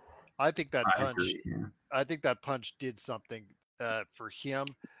 I think that punch. Agree, yeah. I think that punch did something for him,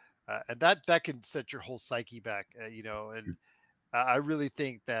 and that can set your whole psyche back. And I really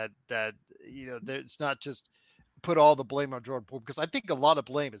think that it's not just put all the blame on Jordan Poole, because I think a lot of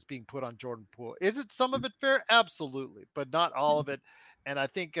blame is being put on Jordan Poole. Is it some of it fair? Absolutely, but not all of it. And I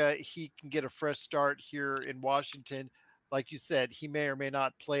think he can get a fresh start here in Washington. Like you said, he may or may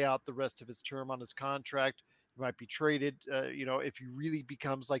not play out the rest of his term on his contract. He might be traded. If he really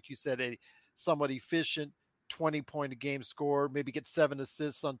becomes, like you said, a somewhat efficient 20-point a game scorer, maybe get 7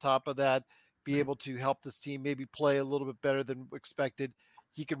 assists on top of that, be able to help this team maybe play a little bit better than expected.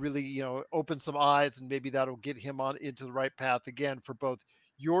 He could really, open some eyes, and maybe that'll get him on into the right path again for both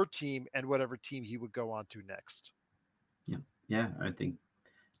your team and whatever team he would go on to next. Yeah. Yeah. I think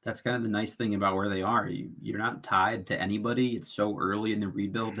that's kind of the nice thing about where they are. You're not tied to anybody. It's so early in the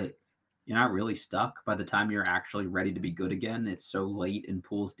rebuild that you're not really stuck by the time you're actually ready to be good again. It's so late in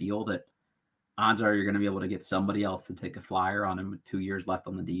Poole's deal that odds are you're going to be able to get somebody else to take a flyer on him with 2 years left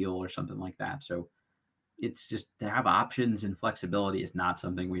on the deal or something like that. So it's just to have options and flexibility is not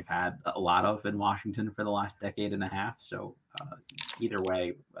something we've had a lot of in Washington for the last decade and a half. So either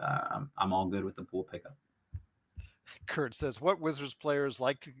way, I'm all good with the Poole pickup. Kurt says, "What Wizards players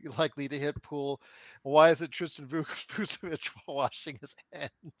likely to hit Poole? Why is it Tristan Vucevic washing his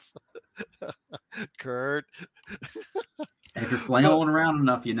hands?" Kurt, If you're flailing around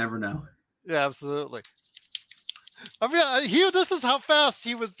enough, you never know. Yeah, absolutely. I mean, this is how fast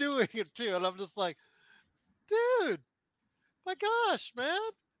he was doing it too, and I'm just like, dude, my gosh, man.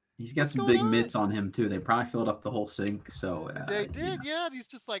 He's got some big mitts on him too. They probably filled up the whole sink. So they did, yeah. And he's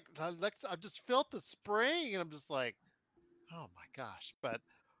just like, I just felt the spraying, and I'm just like, oh my gosh. But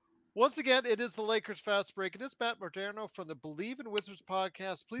once again, it is the Lakers Fast Break. It is Matt Modderno from the Believe in Wizards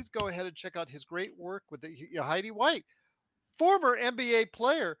podcast. Please go ahead and check out his great work with Heidi White, former NBA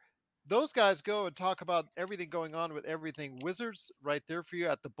player. Those guys go and talk about everything going on with everything Wizards right there for you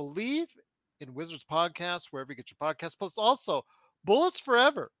at the Believe in Wizards podcast, wherever you get your podcast. Plus also Bullets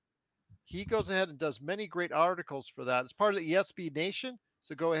Forever. He goes ahead and does many great articles for that. It's part of the ESB Nation.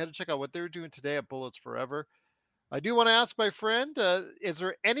 So go ahead and check out what they're doing today at Bullets Forever. I do want to ask my friend, is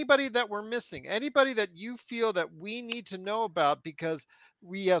there anybody that we're missing? Anybody that you feel that we need to know about? Because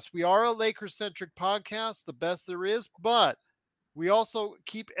we are a Lakers-centric podcast, the best there is, but we also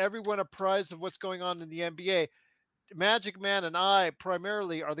keep everyone apprised of what's going on in the NBA. Magic Man and I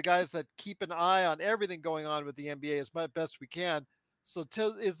primarily are the guys that keep an eye on everything going on with the NBA as best we can. So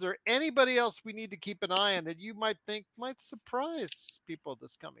is there anybody else we need to keep an eye on that you might think might surprise people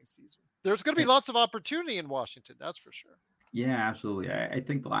this coming season? There's going to be lots of opportunity in Washington, that's for sure. Yeah, absolutely. I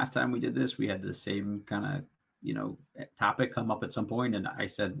think the last time we did this, we had the same kind of, topic come up at some point. And I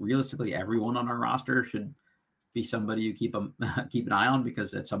said, realistically, everyone on our roster should be somebody you keep an eye on,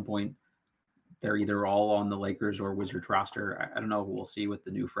 because at some point they're either all on the Lakers or Wizards roster. I don't know. We'll see what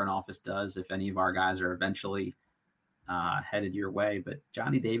the new front office does, if any of our guys are eventually headed your way. But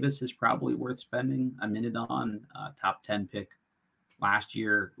Johnny Davis is probably worth spending a minute on. Top 10 pick last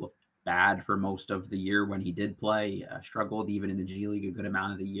year, looked bad for most of the year when he did play, struggled even in the G League a good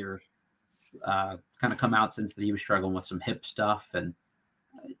amount of the year. Kind of come out since that he was struggling with some hip stuff. And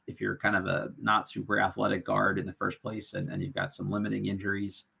if you're kind of a not super athletic guard in the first place, and you've got some limiting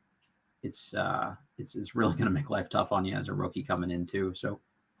injuries, it's really going to make life tough on you as a rookie coming in too. So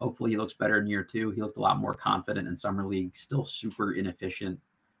hopefully he looks better in year 2. He looked a lot more confident in summer league, still super inefficient.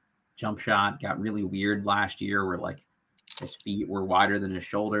 Jump shot got really weird last year, where like his feet were wider than his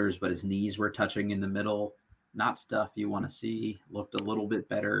shoulders, but his knees were touching in the middle. Not stuff you want to see. Looked a little bit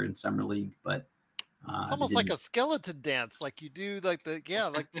better in summer league, but it's almost like a skeleton dance, like you do, like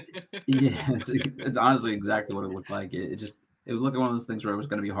yeah, it's honestly exactly what it looked like. It would look like one of those things where it was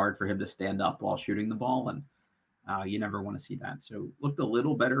going to be hard for him to stand up while shooting the ball, and you never want to see that. So looked a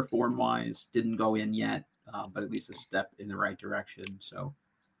little better form-wise. Didn't go in yet, but at least a step in the right direction. So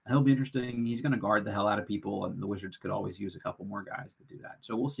he'll be interesting. He's going to guard the hell out of people, and the Wizards could always use a couple more guys to do that.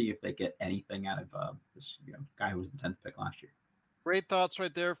 So we'll see if they get anything out of this guy who was the 10th pick last year. Great thoughts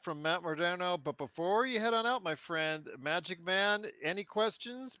right there from Matt Modderno. But before you head on out, my friend, Magic Man, any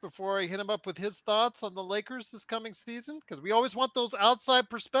questions before I hit him up with his thoughts on the Lakers this coming season? Because we always want those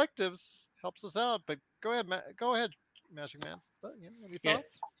outside perspectives. Helps us out. But go ahead, Magic Man. Any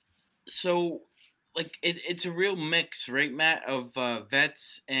thoughts? So, it's a real mix, right, Matt, of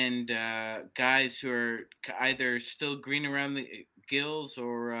vets and guys who are either still green around the gills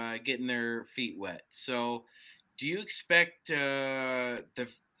or getting their feet wet. So, do you expect the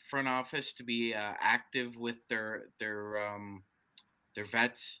front office to be active with their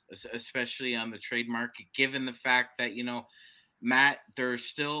vets, especially on the trade market, given the fact that, Matt, there's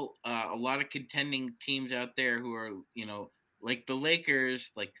still a lot of contending teams out there who are, like the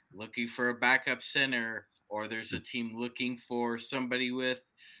Lakers, looking for a backup center, or there's a team looking for somebody with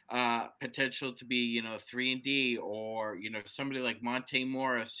potential to be 3-and-D, or somebody like Monte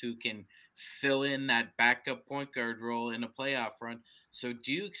Morris who can fill in that backup point guard role in a playoff run. So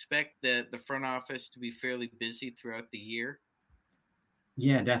do you expect the front office to be fairly busy throughout the year?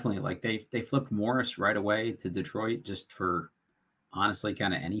 Yeah, definitely. Like they flipped Morris right away to Detroit just for honestly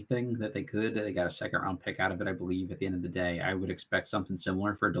kind of anything that they could. They got a second round pick out of it, I believe, at the end of the day. I would expect something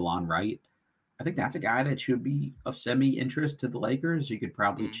similar for DeLon Wright. I think that's a guy that should be of semi interest to the Lakers. You could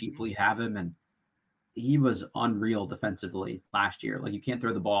probably cheaply have him, and he was unreal defensively last year. Like you can't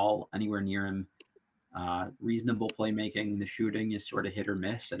throw the ball anywhere near him. Reasonable playmaking, the shooting is sort of hit or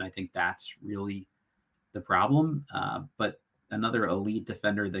miss, and I think that's really the problem. But another elite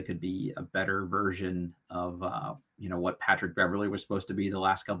defender that could be a better version of what Patrick Beverly was supposed to be the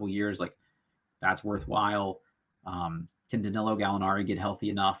last couple of years. Like that's worthwhile. Can Danilo Gallinari get healthy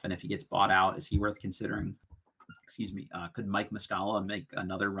enough? And if he gets bought out, is he worth considering? Excuse me. Could Mike Muscala make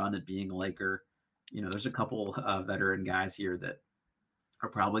another run at being a Laker? There's a couple veteran guys here that are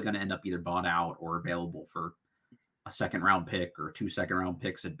probably going to end up either bought out or available for a second round pick or 2 second round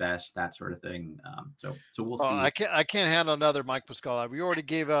picks at best, that sort of thing. So we'll see. I can't handle another Mike Muscala. We already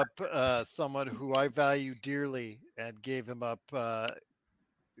gave up someone who I value dearly and gave him up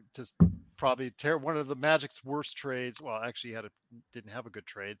just probably one of the Magic's worst trades. Well, actually, didn't have a good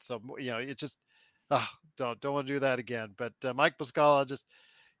trade, so it just don't want to do that again. But Mike Muscala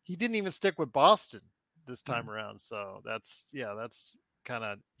he didn't even stick with Boston this time around. So that's kind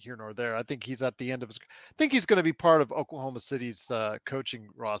of here nor there. I think he's at the end of I think he's going to be part of Oklahoma City's coaching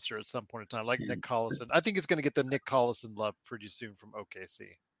roster at some point in time, like Nick Collison. I think he's going to get the Nick Collison love pretty soon from OKC.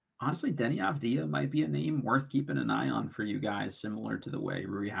 Honestly, Denny Avdia might be a name worth keeping an eye on for you guys, similar to the way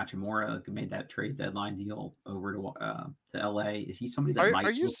Rui Hachimura made that trade deadline deal over to LA. Is he somebody that might?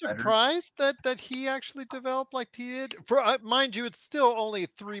 Are you surprised that he actually developed like he did? For mind you, it's still only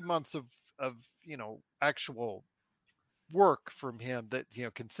 3 months of actual work from him, that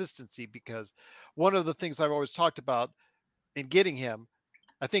consistency, because one of the things I've always talked about in getting him,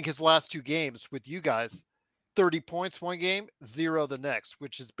 I think his last 2 games with you guys, 30 points one game, 0 the next,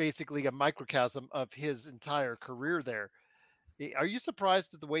 which is basically a microcosm of his entire career there. Are you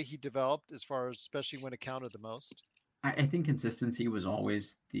surprised at the way he developed, as far as especially when it counted the most? I think consistency was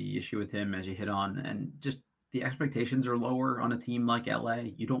always the issue with him, as you hit on, and just the expectations are lower on a team like LA.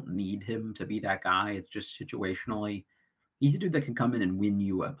 You don't need him to be that guy. It's just situationally, he's a dude that can come in and win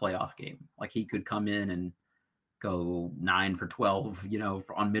you a playoff game. Like he could come in and go 9 for 12,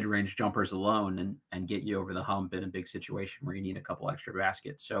 on mid-range jumpers alone and get you over the hump in a big situation where you need a couple extra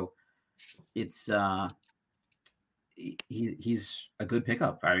baskets. So it's he's a good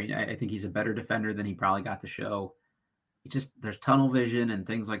pickup. I mean, I think he's a better defender than he probably got to show. There's tunnel vision and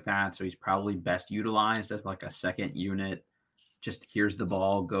things like that. So he's probably best utilized as like a second unit. Just here's the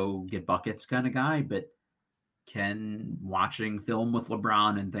ball, go get buckets kind of guy. But can watching film with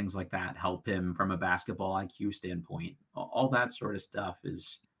LeBron and things like that help him from a basketball IQ standpoint? All that sort of stuff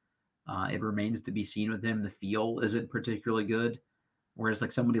is, it remains to be seen with him. The feel isn't particularly good. Whereas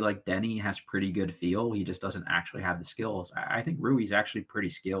like somebody like Denny has pretty good feel. He just doesn't actually have the skills. I think Rui's actually pretty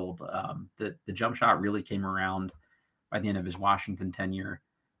skilled. The jump shot really came around by the end of his Washington tenure.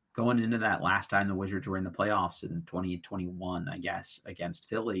 Going into that last time the Wizards were in the playoffs in 2021, I guess, against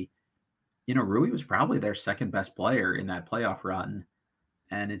Philly, Rui was probably their second best player in that playoff run.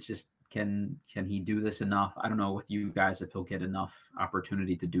 And it's just, can he do this enough? I don't know with you guys if he'll get enough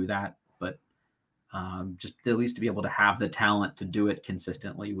opportunity to do that, but just at least to be able to have the talent to do it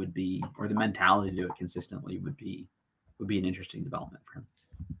consistently would be, or the mentality to do it consistently would be an interesting development for him.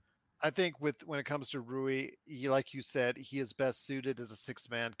 I think when it comes to Rui, like you said, he is best suited as a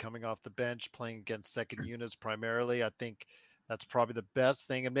 6th man coming off the bench, playing against second units primarily. I think that's probably the best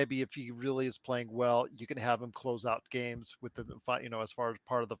thing. And maybe if he really is playing well, you can have him close out games with as far as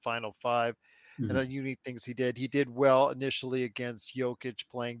part of the final 5. Mm-hmm. And then unique things he did well initially against Jokic,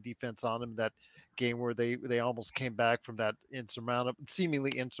 playing defense on him, that game where they almost came back from that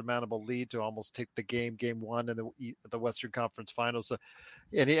seemingly insurmountable lead to almost take the game 1 in the Western Conference Finals. So,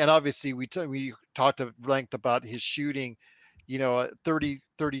 and obviously we talked at length about his shooting, a 32%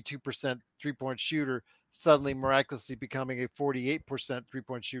 3-point shooter, suddenly miraculously becoming a 48%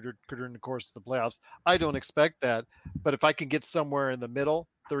 3-point shooter during the course of the playoffs. I don't expect that, but if I can get somewhere in the middle,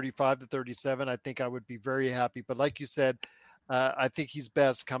 35 to 37, I think I would be very happy. But like you said, I think he's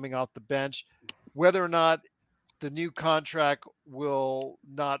best coming off the bench. Whether or not the new contract will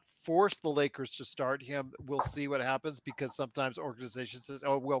not force the Lakers to start him, we'll see what happens, because sometimes organizations says,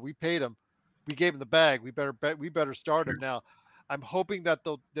 "Oh, well, we paid him, we gave him the bag, we better start him now." I'm hoping that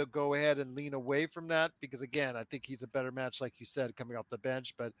they'll go ahead and lean away from that because, again, I think he's a better match, like you said, coming off the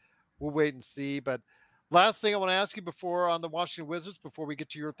bench. But we'll wait and see. But last thing I want to ask you before on the Washington Wizards, before we get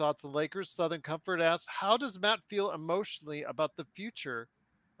to your thoughts on the Lakers, Southern Comfort asks, how does Matt feel emotionally about the future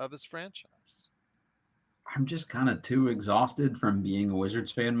of his franchise? I'm just kind of too exhausted from being a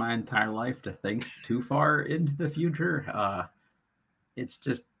Wizards fan my entire life to think too far into the future. It's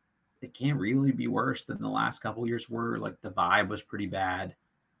just, it can't really be worse than the last couple years were. Like, the vibe was pretty bad.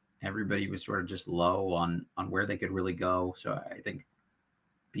 Everybody was sort of just low on where they could really go. So I think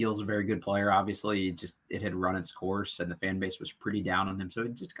Beal's a very good player. Obviously, it had run its course, and the fan base was pretty down on him. So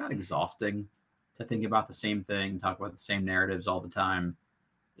it just got exhausting to think about the same thing, talk about the same narratives all the time.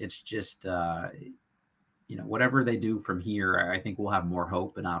 It's just, whatever they do from here, I think we'll have more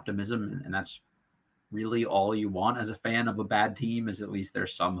hope and optimism, and that's really all you want as a fan of a bad team, is at least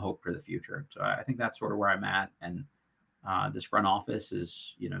there's some hope for the future. So I think that's sort of where I'm at. And this front office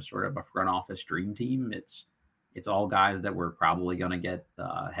is, sort of a front office dream team. It's all guys that were probably going to get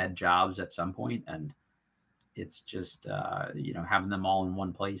head jobs at some point, and it's just having them all in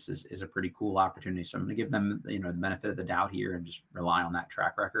one place is a pretty cool opportunity. So I'm going to give them the benefit of the doubt here and just rely on that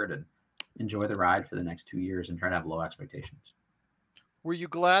track record and enjoy the ride for the next 2 years and try to have low expectations. Were you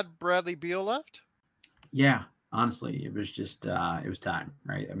glad Bradley Beal left? Yeah, honestly, it was just it was time,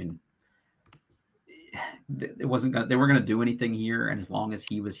 right? I mean, they weren't going to do anything here, and as long as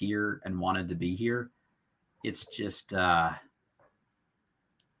he was here and wanted to be here, it's just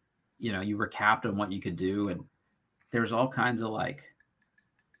you were capped on what you could do, and there's all kinds of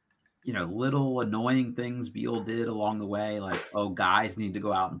little annoying things Beal did along the way, like, oh, guys need to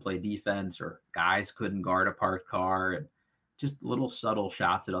go out and play defense, or guys couldn't guard a parked car, and just little subtle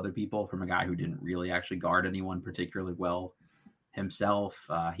shots at other people from a guy who didn't really actually guard anyone particularly well himself.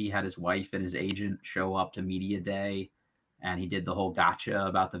 He had his wife and his agent show up to media day, and he did the whole gotcha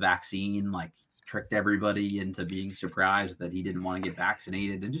about the vaccine, like tricked everybody into being surprised that he didn't want to get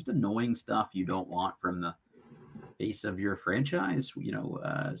vaccinated, and just annoying stuff you don't want from the face of your franchise.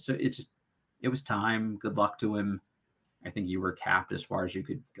 So it was time. Good luck to him. I think you were capped as far as you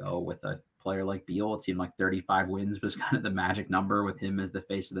could go with a player like Beal. It seemed like 35 wins was kind of the magic number with him as the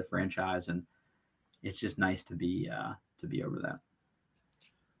face of the franchise, and it's just nice to be over that.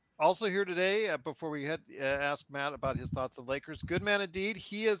 Also here today, before we ask Matt about his thoughts on Lakers, good man indeed.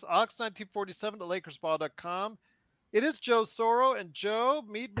 He is Ox1947 at LakersBall.com. It is Joe Soro, and Joe,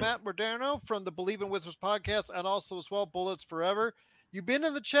 meet Matt Modderno from the Believe in Wizards podcast, and also as well Bullets Forever. You've been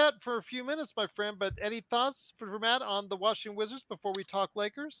in the chat for a few minutes, my friend, but any thoughts for Matt on the Washington Wizards before we talk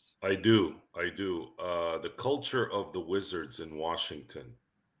Lakers? I do. The culture of the Wizards in Washington.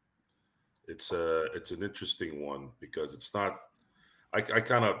 It's an interesting one because it's not.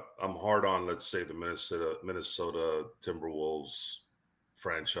 I'm hard on, let's say, the Minnesota Timberwolves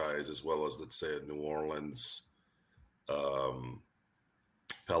franchise, as well as, let's say, New Orleans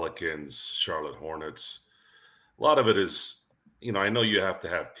Pelicans, Charlotte Hornets. A lot of it is, I know you have to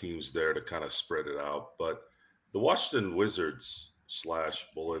have teams there to kind of spread it out, but the Washington Wizards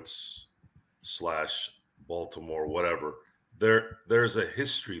 / Bullets / Baltimore, whatever, there's a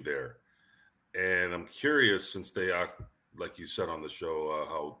history there. And I'm curious, since they are, like you said on the show,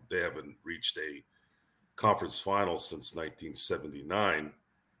 how they haven't reached a conference final since 1979.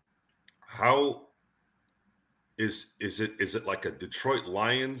 How is it like a Detroit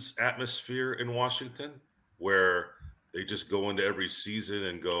Lions atmosphere in Washington, where they just go into every season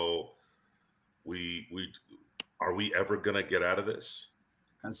and go, are we ever gonna get out of this?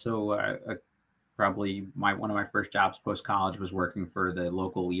 And so probably one of my first jobs post college was working for the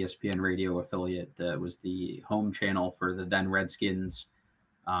local ESPN radio affiliate that was the home channel for the then Redskins,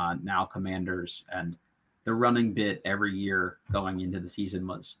 now Commanders. And the running bit every year going into the season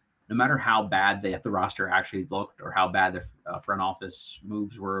was, no matter how bad the roster actually looked or how bad the front office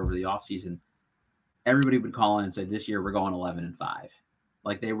moves were over the offseason, everybody would call in and say, this year we're going 11-5.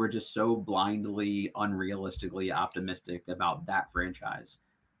 Like, they were just so blindly, unrealistically optimistic about that franchise.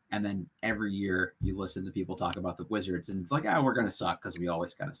 And then every year you listen to people talk about the Wizards, and it's like, we're going to suck because we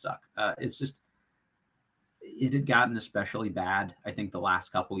always kind of suck. It's just, it had gotten especially bad, I think, the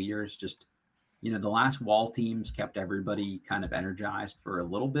last couple of years. Just, the last Wall teams kept everybody kind of energized for a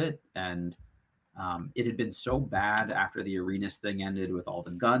little bit. And it had been so bad after the Arenas thing ended with all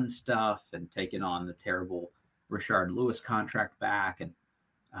the gun stuff and taking on the terrible Rashard Lewis contract back. And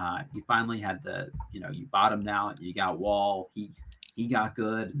you finally had you bottomed out, you got Wall, he got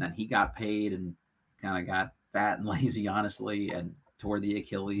good, and then he got paid and kind of got fat and lazy, honestly, and tore the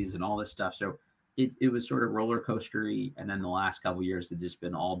Achilles and all this stuff. So it was sort of roller coastery, and then the last couple of years had just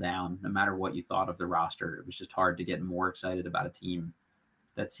been all down. No matter what you thought of the roster, it was just hard to get more excited about a team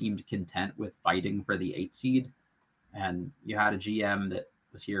that seemed content with fighting for the 8 seed. And you had a GM that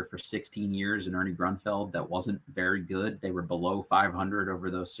was here for 16 years in Ernie Grunfeld that wasn't very good. They were below 500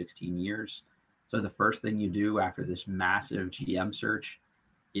 over those 16 years. So the first thing you do after this massive GM search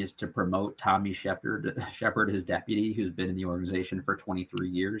is to promote Tommy Shepard, his deputy, who's been in the organization for 23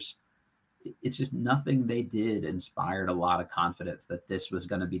 years. It's just nothing they did inspired a lot of confidence that this was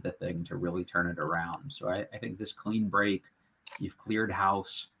going to be the thing to really turn it around. So I think this clean break, you've cleared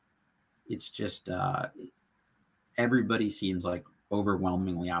house. It's just everybody seems like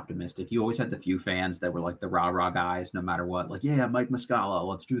overwhelmingly optimistic. You always had the few fans that were like the rah-rah guys, no matter what. Like, yeah, Mike Muscala,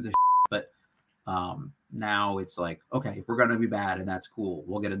 let's do this. But now it's like, okay, we're going to be bad, and that's cool.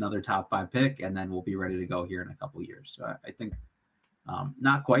 We'll get another top 5 pick, and then we'll be ready to go here in a couple of years. So I think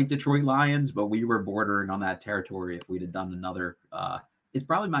not quite Detroit Lions, but we were bordering on that territory if we'd have done another. It's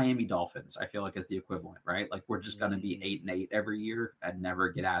probably Miami Dolphins, I feel like, is the equivalent, right? Like, we're just going to be 8-8 every year and never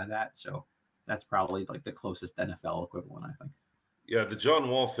get out of that. So that's probably like the closest NFL equivalent, I think. Yeah, the John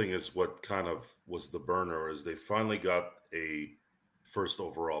Wall thing is what kind of was the burner, is they finally got a first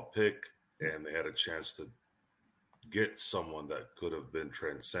overall pick and they had a chance to get someone that could have been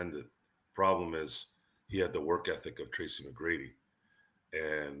transcended. Problem is he had the work ethic of Tracy McGrady.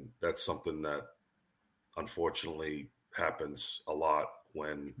 And that's something that unfortunately happens a lot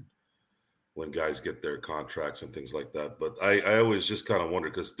when guys get their contracts and things like that. But I always just kind of wonder,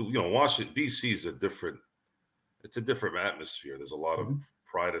 because Washington DC is a different atmosphere. There's a lot of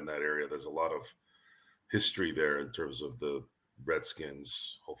pride in that area. There's a lot of history there in terms of the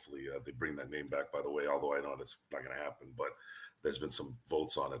Redskins. Hopefully they bring that name back, by the way, although I know that's not going to happen, but there's been some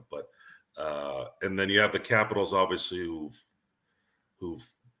votes on it. But and then you have the Capitals, obviously, who've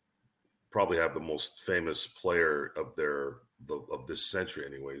probably have the most famous player of this century,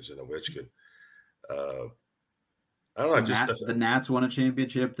 anyways, in Ovechkin. I don't know. The Nats won a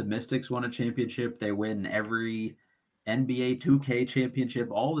championship. The Mystics won a championship. They win every NBA 2K championship.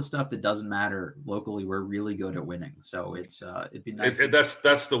 All the stuff that doesn't matter locally, we're really good at winning. So it'd be nice.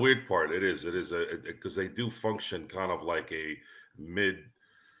 That's the weird part. It is because they do function kind of like a mid.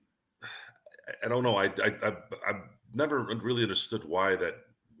 I don't know. I've never really understood why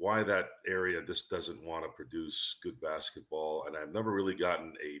that area just doesn't want to produce good basketball, and I've never really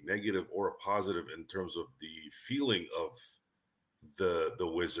gotten a negative or a positive in terms of the feeling of the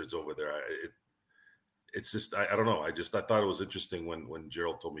Wizards over there. It's just I don't know. I thought it was interesting when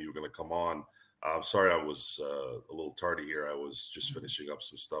Gerald told me you were going to come on. I'm sorry I was a little tardy here. I was just finishing up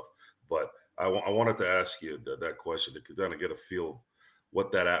some stuff, but I wanted to ask you that question to kind of get a feel of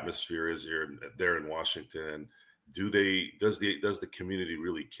what that atmosphere is there in Washington, and does the community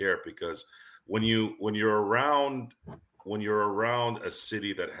really care? Because when you're around a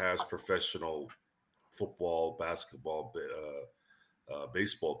city that has professional football, basketball,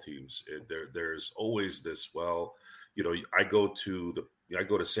 baseball teams, there's always this. Well, I go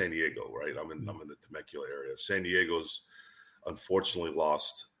to San Diego, right? I'm in the Temecula area. San Diego's unfortunately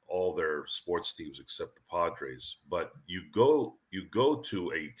lost all their sports teams except the Padres. But you go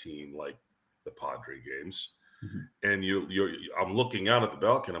to a team like the Padre games, and I'm looking out at the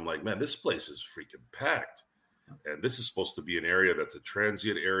balcony. I'm like, man, this place is freaking packed. And this is supposed to be an area that's a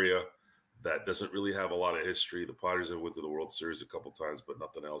transient area that doesn't really have a lot of history. The Padres have went to the World Series a couple times, but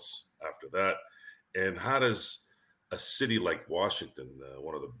nothing else after that. And how does a city like Washington,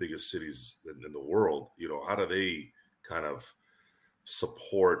 one of the biggest cities in the world, how do they kind of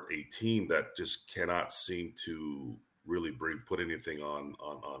support a team that just cannot seem to really put anything on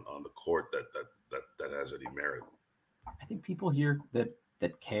the court that has any merit? I think people here that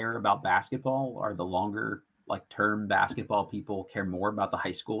care about basketball are the longer term basketball people, care more about the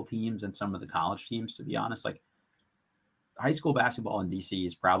high school teams and some of the college teams, to be honest. Like, high school basketball in DC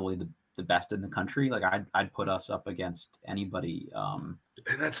is probably the best in the country. Like, I'd put us up against anybody. And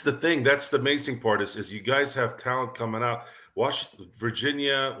that's the thing. That's the amazing part is you guys have talent coming out. Washington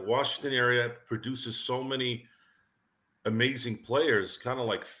area produces so many amazing players, kind of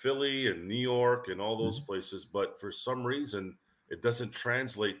like Philly and New York and all those places. But for some reason, it doesn't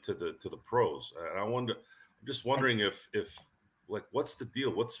translate to the pros. And I'm just wondering if what's the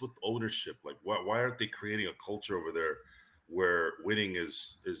deal? What's with ownership? Like, why aren't they creating a culture over there where winning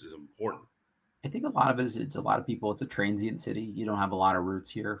is important? I think a lot of it is it's a lot of people. It's a transient city. You don't have a lot of roots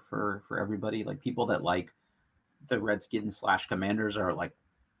here for everybody. Like, people that like the Redskins / Commanders are like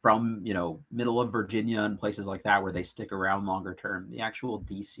from middle of Virginia and places like that where they stick around longer term. The actual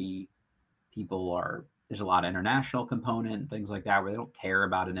DC people there's a lot of international component, things like that, where they don't care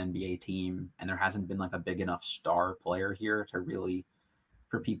about an NBA team, and there hasn't been like a big enough star player here to really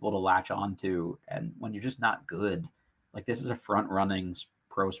for people to latch on to. And when you're just not good, like this is a front running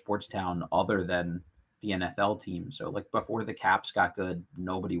pro sports town other than the NFL team. So like before the Caps got good,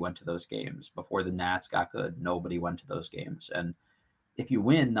 nobody went to those games. Before the Nats got good, nobody went to those games. And if you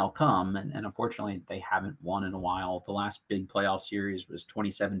win, they'll come. And unfortunately, they haven't won in a while. The last big playoff series was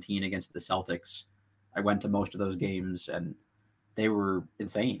 2017 against the Celtics. I went to most of those games, and they were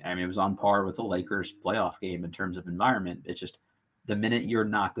insane. I mean, it was on par with the Lakers playoff game in terms of environment. It's just the minute you're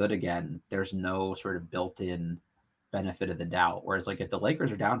not good again, there's no sort of built-in benefit of the doubt. Whereas like if the Lakers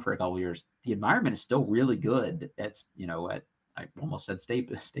are down for a couple years, the environment is still really good. It's, at I almost said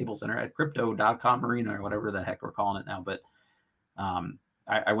Staples Center at crypto.com arena or whatever the heck we're calling it now. But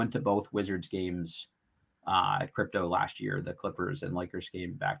I went to both Wizards games at crypto last year, the Clippers and Lakers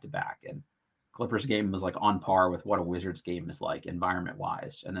game back to back. And Clippers game was like on par with what a Wizards game is like environment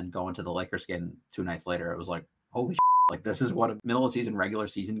wise. And then going to the Lakers game 2 nights later, it was like, holy shit, like this is what a middle of season, regular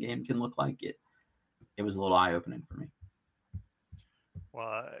season game can look like. It was a little eye opening for me.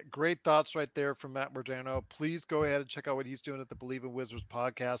 Well, great thoughts right there from Matt Modderno. Please go ahead and check out what he's doing at the Believe in Wizards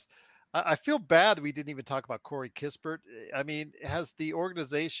podcast. I feel bad we didn't even talk about Corey Kispert. I mean, has the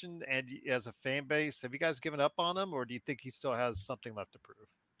organization and as a fan base, have you guys given up on him, or do you think he still has something left to prove?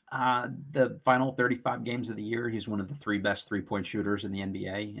 The final 35 games of the year, he's one of the 3 best 3-point shooters in the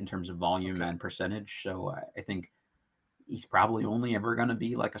NBA in terms of volume and percentage. So I think he's probably only ever going to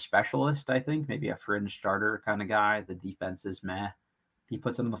be like a specialist, I think, maybe a fringe starter kind of guy. The defense is meh. He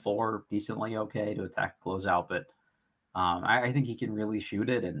puts him on the floor decently okay to attack closeout, but I think he can really shoot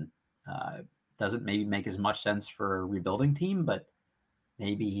it, and doesn't maybe make as much sense for a rebuilding team, but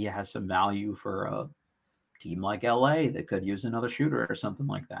maybe he has some value for a team like LA that could use another shooter or something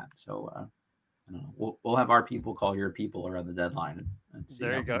like that. So I don't know. We'll have our people call your people around the deadline. And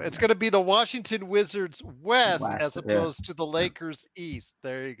there you go. It's going to be the Washington Wizards West as opposed to the Lakers East.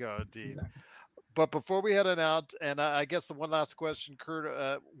 There you go, Dean. Exactly. But before we head on out, and I guess the one last question,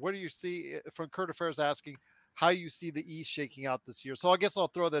 Kurt, what do you see from Kurt Affairs asking how you see the East shaking out this year? So I guess I'll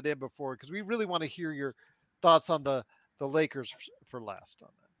throw that in before, because we really want to hear your thoughts on the Lakers for last on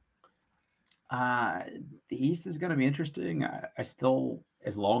that. The East is going to be interesting. I still,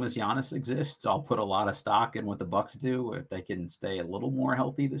 as long as Giannis exists, I'll put a lot of stock in what the Bucks do. If they can stay a little more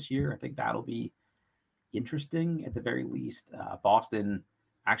healthy this year, I think that'll be interesting at the very least. Boston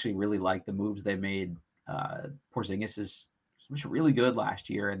actually really like the moves they made. Porzingis he was really good last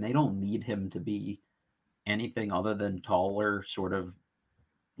year, and they don't need him to be anything other than taller, sort of,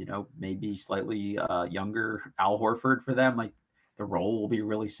 maybe slightly younger Al Horford for them. Like the role will be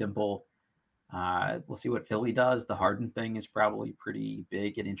really simple. We'll see what Philly does. The Harden thing is probably pretty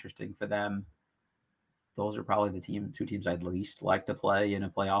big and interesting for them. Those are probably the 2 teams I'd least like to play in a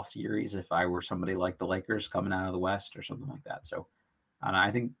playoff series if I were somebody like the Lakers coming out of the West or something like that. So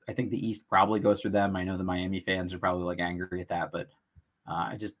I think the East probably goes through them. I know the Miami fans are probably like angry at that, but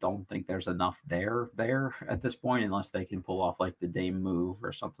I just don't think there's enough there at this point, unless they can pull off like the Dame move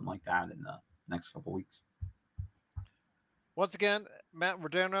or something like that in the next couple weeks. Once again, Matt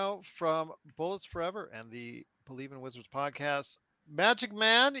Modderno from Bullets Forever and the Believe in Wizards podcast. Magic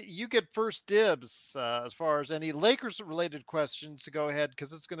Man, you get first dibs as far as any Lakers-related questions to go ahead,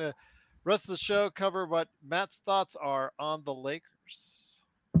 because it's going to, rest of the show, cover what Matt's thoughts are on the Lakers.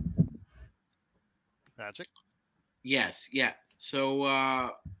 Magic? Yes, yeah.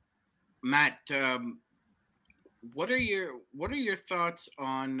 So, Matt, what are your thoughts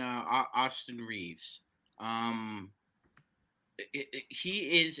on Austin Reeves?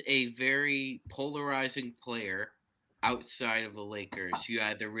 He is a very polarizing player outside of the Lakers. You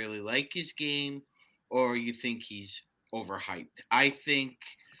either really like his game or you think he's overhyped. I think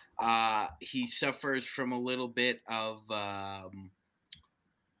he suffers from a little bit of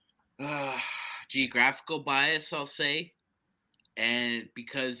geographical bias, I'll say. And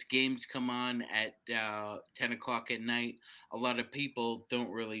because games come on at 10 o'clock at night, a lot of people don't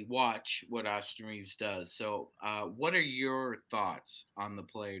really watch what Austin Reeves does. So what are your thoughts on the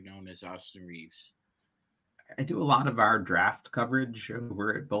player known as Austin Reeves? I do a lot of our draft coverage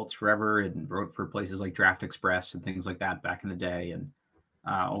over at Bolts Forever and wrote for places like Draft Express and things like that back in the day. And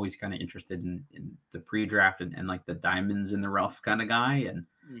always kind of interested in the pre-draft and like the diamonds in the rough kind of guy. And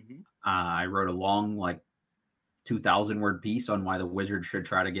I wrote a long, like 2,000-word piece on why the Wizards should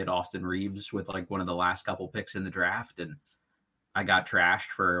try to get Austin Reeves with like one of the last couple picks in the draft. And I got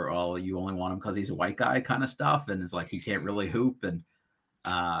trashed for, oh, you only want him because he's a white guy kind of stuff. And it's like, he can't really hoop. And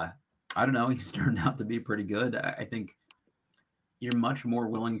I don't know, he's turned out to be pretty good. I think you're much more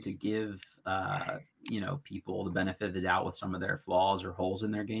willing to give people the benefit of the doubt with some of their flaws or holes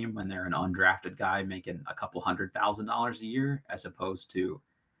in their game when they're an undrafted guy making a couple $100,000 a year, as opposed to,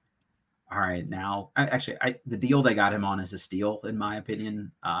 all right, now the deal they got him on is a steal in my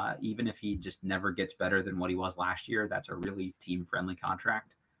opinion. Even if he just never gets better than what he was last year, that's a really team friendly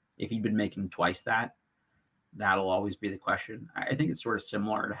contract. If he'd been making twice that, that'll always be the question. I think it's sort of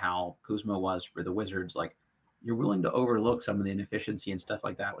similar to how Kuzma was for the Wizards. Like, you're willing to overlook some of the inefficiency and stuff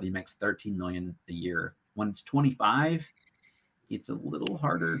like that when he makes $13 million a year. When it's 25, it's a little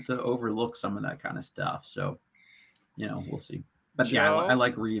harder to overlook some of that kind of stuff. So, we'll see. But Joe? yeah, I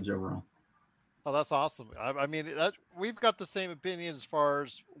like Reeves overall. Oh, that's awesome. I mean, we've got the same opinion as far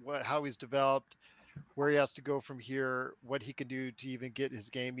as how he's developed, where he has to go from here, what he can do to even get his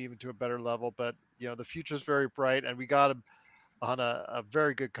game even to a better level. But, the future is very bright, and we got him on a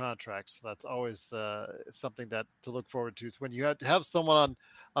very good contract. So that's always something that to look forward to. It's when you have someone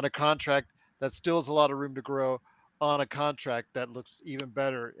on a contract that still has a lot of room to grow on a contract that looks even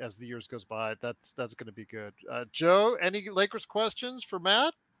better as the years goes by. That's going to be good. Joe, any Lakers questions for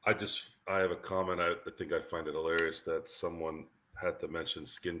Matt? I have a comment. I think I find it hilarious that someone had to mention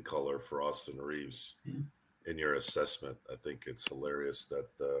skin color for Austin Reeves in your assessment. I think it's hilarious that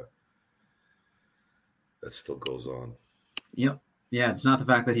that still goes on. Yep. Yeah, it's not the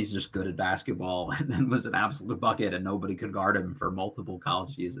fact that he's just good at basketball and then was an absolute bucket and nobody could guard him for multiple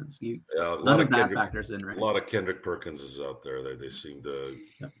college seasons. None of that factors in, right? A lot of Kendrick Perkinses out there. They seem to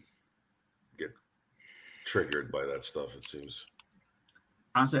get triggered by that stuff, it seems.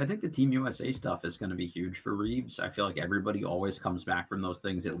 Honestly, I think the Team USA stuff is going to be huge for Reeves. I feel like everybody always comes back from those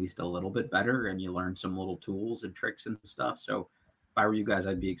things at least a little bit better, and you learn some little tools and tricks and stuff. So if I were you guys,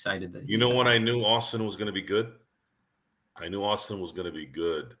 I'd be excited that. When I knew Austin was going to be good? I knew Austin was going to be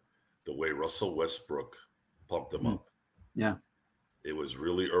good the way Russell Westbrook pumped him up. Yeah. It was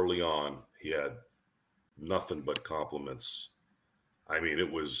really early on. He had nothing but compliments. I mean, it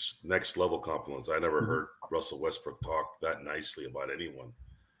was next level compliments. I never heard Russell Westbrook talk that nicely about anyone.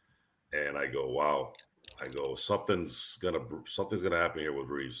 And I go, wow. I go, something's gonna happen here with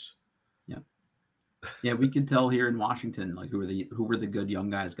Reeves. Yeah. Yeah, we could tell here in Washington, like who were the good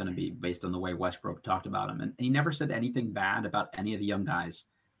young guys going to be based on the way Westbrook talked about him, and he never said anything bad about any of the young guys.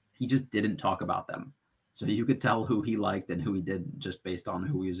 He just didn't talk about them, so you could tell who he liked and who he didn't just based on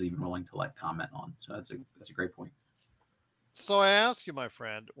who he was even willing to comment on. So that's a great point. So I ask you, my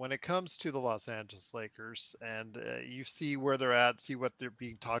friend, when it comes to the Los Angeles Lakers, and you see where they're at, see what they're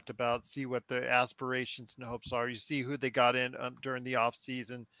being talked about, see what their aspirations and hopes are, you see who they got in during the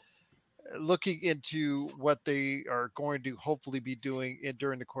offseason, looking into what they are going to hopefully be doing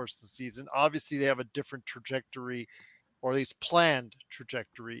during the course of the season. Obviously, they have a different trajectory, or at least planned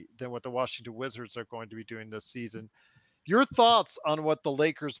trajectory, than what the Washington Wizards are going to be doing this season. Your thoughts on what the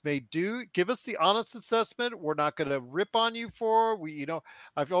Lakers may do? Give us the honest assessment. We're not going to rip on you for.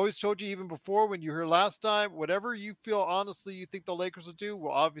 I've always told you even before when you were here last time, whatever you feel honestly you think the Lakers will do,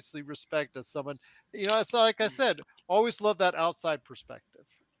 we'll obviously respect as someone. It's like I said, always love that outside perspective.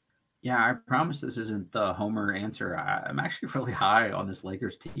 Yeah, I promise this isn't the homer answer. I'm actually really high on this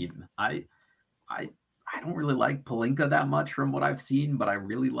Lakers team. I don't really like Pelinka that much from what I've seen, but I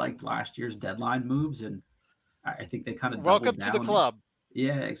really liked last year's deadline moves, and I think they kind of welcome to the club.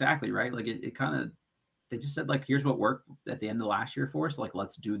 Yeah, exactly, right. Like it kind of, they just said like, here's what worked at the end of last year for us. Like,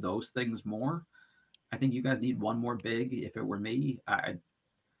 let's do those things more. I think you guys need one more big. If it were me, I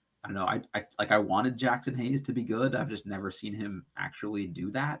don't know. I wanted Jackson Hayes to be good. I've just never seen him actually do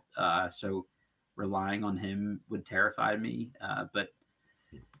that. So relying on him would terrify me. But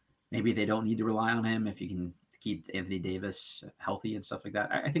maybe they don't need to rely on him if you can keep Anthony Davis healthy and stuff like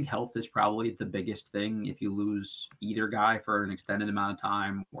that. I think health is probably the biggest thing. If you lose either guy for an extended amount of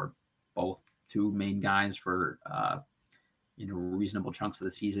time, or both two main guys for reasonable chunks of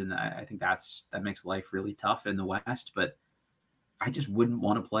the season, I think that makes life really tough in the West. But I just wouldn't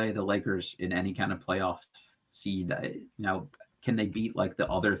want to play the Lakers in any kind of playoff seed. Can they beat like the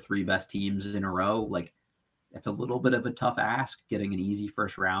other three best teams in a row? Like, it's a little bit of a tough ask. Getting an easy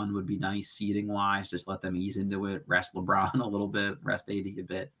first round would be nice seeding wise. Just let them ease into it, rest LeBron a little bit, rest AD a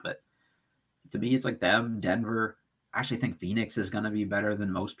bit. But to me, it's like them, Denver. I actually think Phoenix is going to be better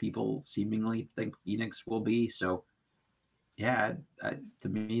than most people seemingly think Phoenix will be. So yeah, to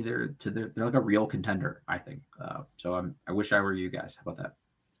me, they're like a real contender, I think. So I wish I were you guys. How about that?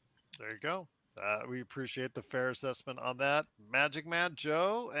 There you go. We appreciate the fair assessment on that. Magic Man,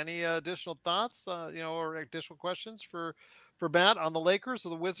 Joe, any additional thoughts, or additional questions for Matt on the Lakers or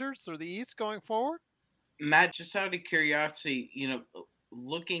the Wizards or the East going forward? Matt, just out of curiosity,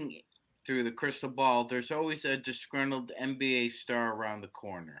 looking through the crystal ball, there's always a disgruntled NBA star around the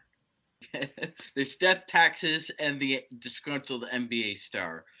corner. There's death taxes and the disgruntled NBA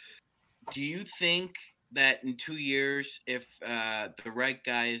star. Do you think that in 2 years, if the right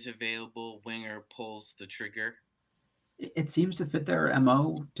guy is available, Winger pulls the trigger? It seems to fit their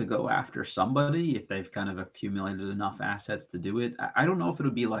MO to go after somebody if they've kind of accumulated enough assets to do it. I don't know if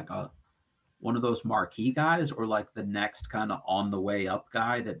it'll be like one of those marquee guys or like the next kind of on the way up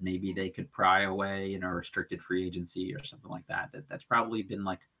guy that maybe they could pry away in a restricted free agency or something like that. That's probably been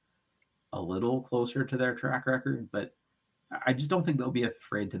like a little closer to their track record, but I just don't think they'll be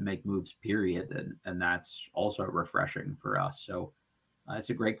afraid to make moves, period. And that's also refreshing for us. So it's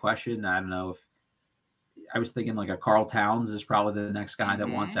a great question. I don't know if I was thinking like a Carl Towns is probably the next guy that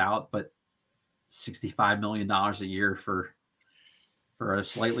wants out, but $65 million a year for a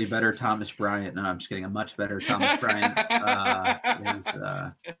slightly better Thomas Bryant. No, I'm just kidding. A much better Thomas Bryant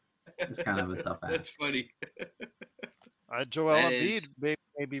is kind of a tough ask. That's funny. Joel Embiid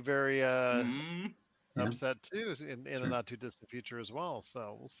may be very upset too in the not too distant future as well.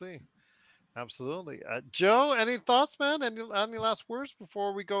 So we'll see. Absolutely. Joe, any thoughts, man? Any last words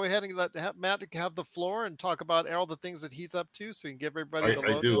before we go ahead and let Matt have the floor and talk about all the things that he's up to so he can give everybody the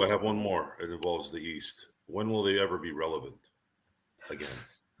logo? I do. I have one more. It involves the East. When will they ever be relevant again?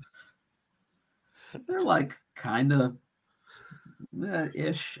 They're like kind of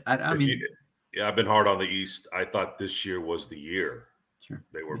ish. I mean, I've been hard on the East. I thought this year was the year. Sure.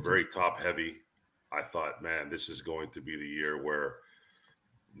 They were very top heavy. I thought, man, this is going to be the year where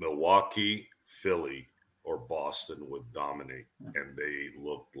Milwaukee, Philly, or Boston would dominate, and they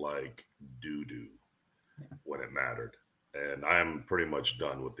looked like doo-doo when it mattered. And I'm pretty much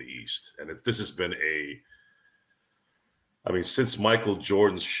done with the East. And this has been since Michael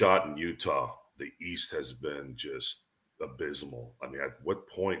Jordan's shot in Utah, the East has been just abysmal. I mean, at what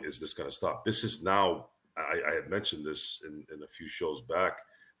point is this going to stop? This is now, I had mentioned this in a few shows back,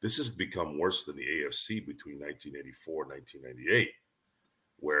 this has become worse than the AFC between 1984 and 1998,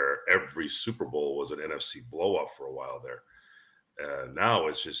 where every Super Bowl was an NFC blowout for a while there. Now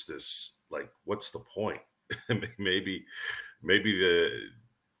it's just this, like, what's the point? maybe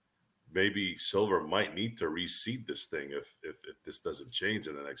Silver might need to reseed this thing if this doesn't change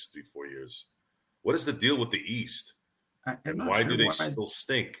in the next 3-4 years. What is the deal with the East? And why do they still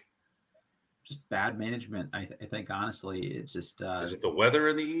stink? Just bad management. I think honestly, it's just. Is it the weather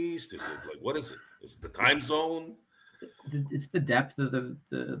in the East? Is it like, what is it? Is it the time zone? It's the depth of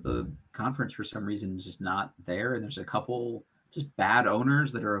the conference for some reason is just not there, and there's a couple just bad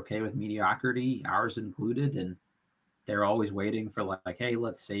owners that are okay with mediocrity, ours included, and they're always waiting for like, hey,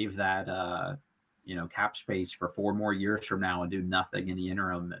 let's save that cap space for 4 more years from now and do nothing in the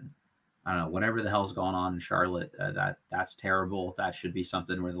interim. And I don't know, whatever the hell's going on in Charlotte, that's terrible. That should be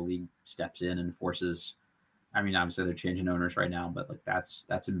something where the league steps in and forces. I mean, obviously they're changing owners right now, but like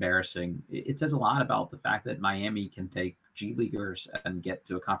that's embarrassing. It says a lot about the fact that Miami can take G Leaguers and get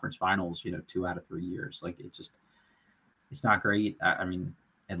to a conference finals, 2 out of 3 years. Like it's not great. I mean,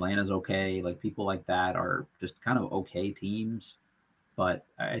 Atlanta's okay. Like people like that are just kind of okay teams, but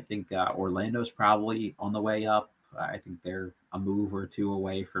I think Orlando's probably on the way up. I think they're a move or 2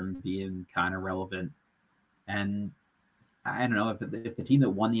 away from being kind of relevant. And I don't know if the team that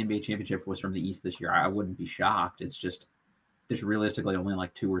won the NBA championship was from the East this year, I wouldn't be shocked. It's just there's realistically only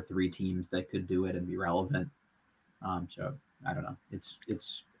like 2 or 3 teams that could do it and be relevant. So I don't know.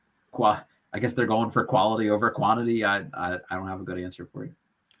 I guess they're going for quality over quantity. I don't have a good answer for you.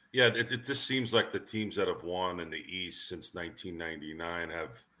 Yeah, it just seems like the teams that have won in the East since 1999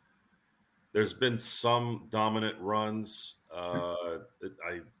 there's been some dominant runs.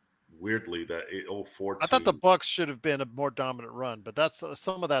 Weirdly, that 04 I thought the Bucks should have been a more dominant run, but that's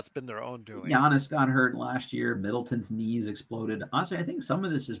some of that's been their own doing. Giannis got hurt last year. Middleton's knees exploded. Honestly, I think some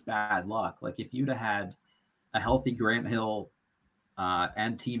of this is bad luck. Like if you'd have had a healthy Grant Hill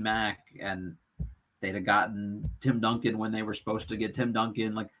and T-Mac, and they'd have gotten Tim Duncan when they were supposed to get Tim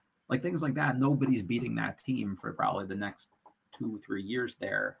Duncan, like things like that. Nobody's beating that team for probably the next 2-3 years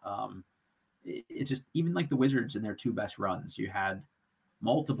there. It's just even like the Wizards in their 2 best runs, you had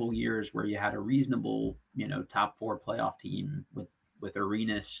multiple years where you had a reasonable, top 4 playoff team with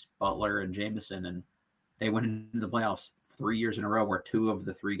Arenas, Butler, and Jameson, and they went into the playoffs 3 years in a row where 2 of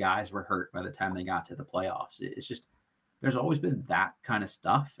the 3 guys were hurt by the time they got to the playoffs. It's just there's always been that kind of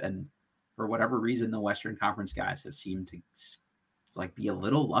stuff, and for whatever reason, the Western Conference guys have seemed to be a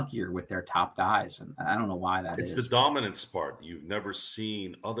little luckier with their top guys, and I don't know why that is. It's the dominance part. You've never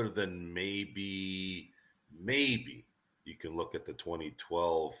seen, other than maybe you can look at the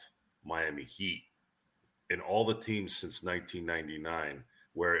 2012 Miami Heat. In all the teams since 1999,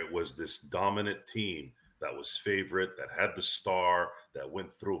 where it was this dominant team that was favorite, that had the star, that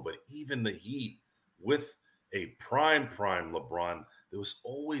went through. But even the Heat, with a prime LeBron, there was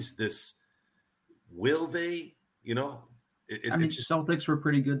always this, will they, I mean, it's just, Celtics were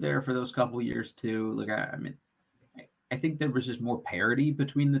pretty good there for those couple years too. Like, I mean, I think there was just more parity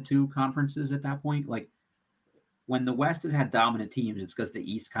between the two conferences at that point. Like, when the West has had dominant teams, it's because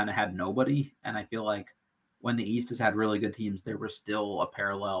the East kind of had nobody. And I feel like when the East has had really good teams, there was still a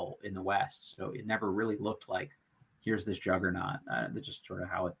parallel in the West. So it never really looked like here's this juggernaut. That's just sort of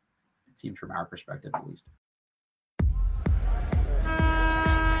how it seems from our perspective, at least.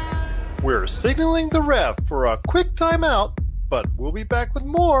 We're signaling the ref for a quick timeout, but we'll be back with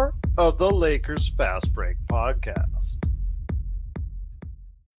more of the Lakers Fast Break podcast.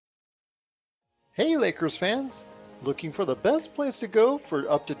 Hey, Lakers fans! Looking for the best place to go for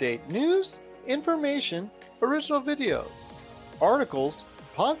up-to-date news, information, original videos, articles,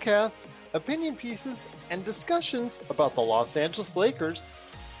 podcasts, opinion pieces, and discussions about the Los Angeles Lakers?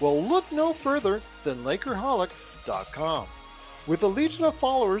 Well, look no further than Lakerholics.com. With a legion of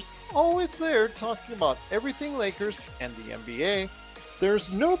followers always there talking about everything Lakers and the NBA,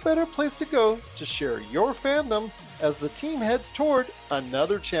 there's no better place to go to share your fandom as the team heads toward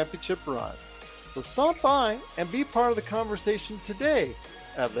another championship run. So stop by and be part of the conversation today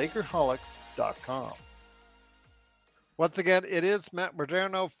at Lakerholics.com. Once again, it is Matt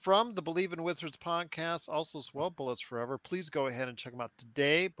Modderno from the Believe in Wizards podcast, also as well, Bullets Forever. Please go ahead and check them out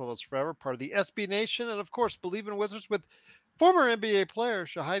today. Bullets Forever, part of the SB Nation, and of course, Believe in Wizards with former NBA player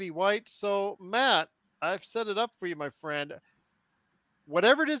Shahidi White. So, Matt, I've set it up for you, my friend.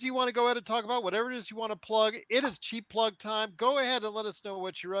 Whatever it is you want to go ahead and talk about, whatever it is you want to plug, it is cheap plug time. Go ahead and let us know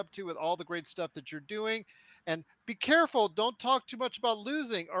what you're up to with all the great stuff that you're doing. And be careful, don't talk too much about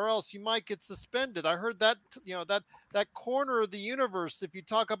losing or else you might get suspended. I heard that, that corner of the universe, if you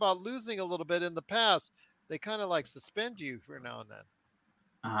talk about losing a little bit in the past, they kind of like suspend you for now and then.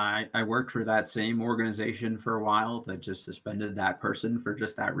 I worked for that same organization for a while that just suspended that person for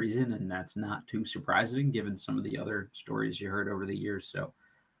just that reason, and that's not too surprising given some of the other stories you heard over the years. So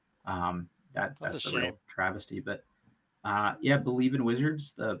that's a real travesty. But Believe in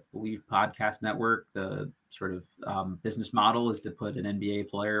Wizards, the Believe Podcast Network, the sort of business model is to put an NBA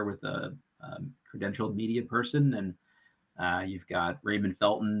player with a credentialed media person, and you've got Raymond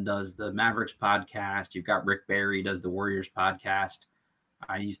Felton does the Mavericks podcast. You've got Rick Barry does the Warriors podcast.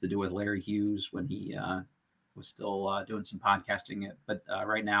 I used to do with Larry Hughes when he was still doing some podcasting. But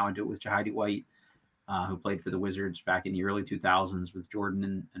right now I do it with Shahidi White, who played for the Wizards back in the early 2000s with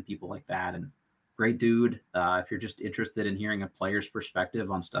Jordan and people like that. And great dude. If you're just interested in hearing a player's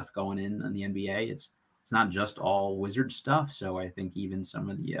perspective on stuff going in the NBA, it's not just all Wizards stuff. So I think even some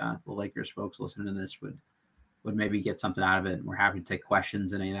of the Lakers folks listening to this would maybe get something out of it. And we're happy to take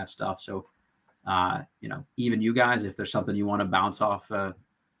questions and any of that stuff. So even you guys, if there's something you want to bounce off a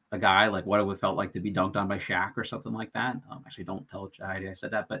guy, like what it would felt like to be dunked on by Shaq or something like that. Actually, don't tell Jai I said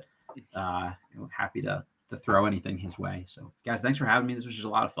that, but happy to throw anything his way. So, guys, thanks for having me. This was just a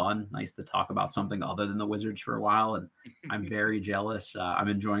lot of fun. Nice to talk about something other than the Wizards for a while, and I'm very jealous. I'm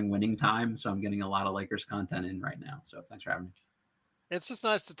enjoying winning time, so I'm getting a lot of Lakers content in right now. So, thanks for having me. It's just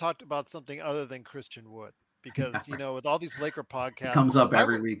nice to talk about something other than Christian Wood because, with all these Laker podcasts. It comes up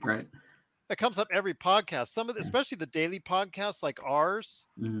every week, right? It comes up every podcast. Some of especially the daily podcasts like ours,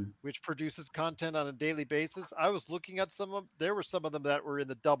 which produces content on a daily basis. I was looking at there were some of them that were in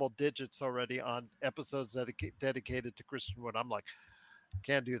the double digits already on episodes dedicated to Christian Wood. I'm like,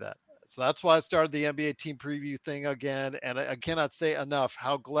 can't do that. So that's why I started the NBA team preview thing again. And I cannot say enough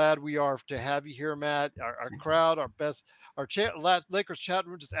how glad we are to have you here, Matt. Our crowd, our Lakers chat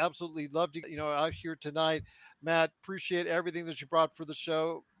room just absolutely loved you, out here tonight. Matt, appreciate everything that you brought for the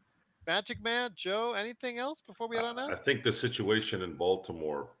show. Magic Man, Joe, anything else before we head on out? I think the situation in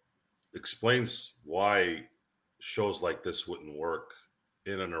Baltimore explains why shows like this wouldn't work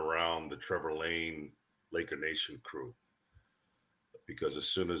in and around the Trevor Lane Laker Nation crew. Because as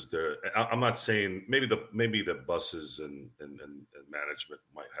soon as I'm not saying maybe the buses and management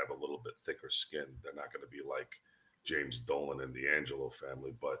might have a little bit thicker skin. They're not going to be like James Dolan and the Angelo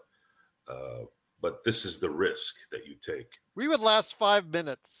family, but this is the risk that you take. We would last 5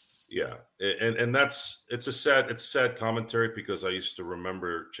 minutes. Yeah. And it's sad commentary because I used to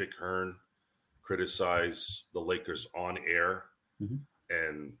remember Chick Hearn criticize the Lakers on air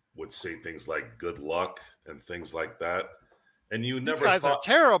and would say things like good luck and things like that. And these guys are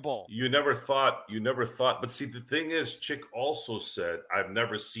terrible. You never thought. But see, the thing is, Chick also said, I've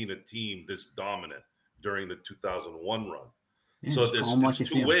never seen a team this dominant during the 2001 run. Yeah, so it's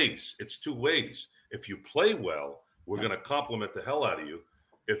two ways. It's two ways. If you play well, we're going to compliment the hell out of you.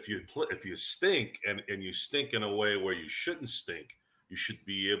 if you stink and you stink in a way where you shouldn't stink, you should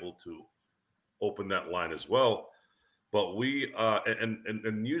be able to open that line as well. But we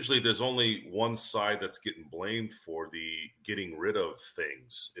and usually there's only one side that's getting blamed for the getting rid of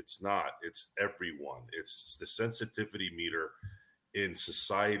things. It's not. It's everyone. It's the sensitivity meter in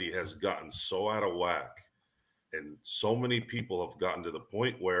society has gotten so out of whack, and so many people have gotten to the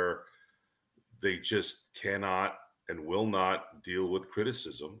point where they just cannot and will not deal with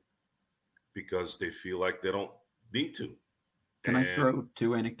criticism because they feel like they don't need to. Can I throw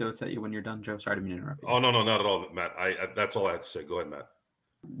two anecdotes at you when you're done, Joe? Sorry to interrupt you. Oh, no, not at all, Matt. That's all I had to say. Go ahead, Matt.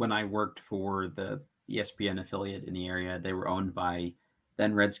 When I worked for the ESPN affiliate in the area, they were owned by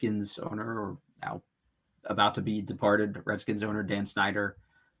then Redskins owner, or now about to be departed Redskins owner, Dan Snyder.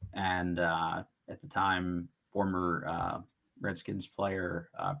 And at the time, former Redskins player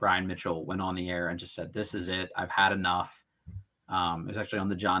Brian Mitchell went on the air and just said, "This is it. I've had enough." It was actually on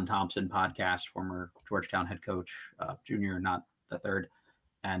the John Thompson podcast, former Georgetown head coach, junior, not the third,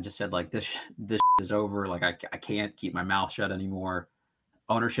 and just said, like, this is over. Like, I can't keep my mouth shut anymore.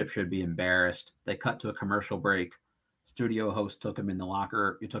 Ownership should be embarrassed. They cut to a commercial break. Studio host took him in the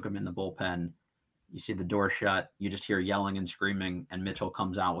locker. You took him in the bullpen. You see the door shut. You just hear yelling and screaming, and Mitchell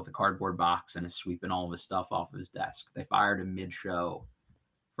comes out with a cardboard box and is sweeping all of his stuff off of his desk. They fired him mid-show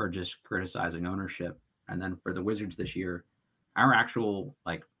for just criticizing ownership. And then for the Wizards this year, our actual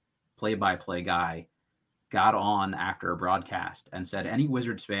like play-by-play guy got on after a broadcast and said any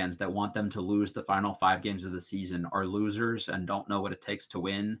Wizards fans that want them to lose the final 5 games of the season are losers and don't know what it takes to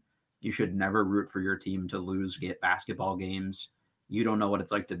win. You should never root for your team to lose basketball games. You don't know what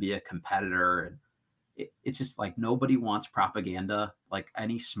it's like to be a competitor. It's just like nobody wants propaganda. Like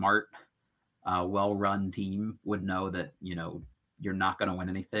any smart, well-run team would know that, you know, you're not going to win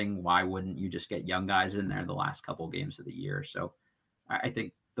anything. Why wouldn't you just get young guys in there the last couple of games of the year? So I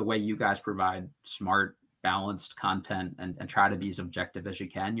think the way you guys provide smart, balanced content and try to be as objective as you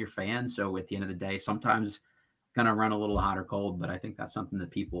can, your fans. So at the end of the day, sometimes going to run a little hot or cold, but I think that's something that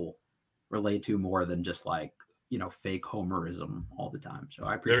people relate to more than just like, you know, fake homerism all the time. So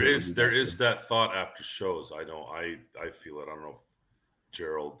I appreciate there is that thought after shows. I know I feel it. I don't know if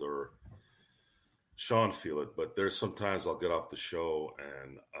Gerald or Sean feel it, but there's sometimes I'll get off the show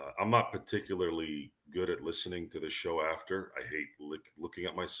and I'm not particularly good at listening to the show after. I hate looking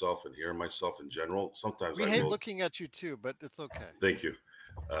at myself and hearing myself in general. Sometimes we hate looking at you too, but it's okay. Thank you.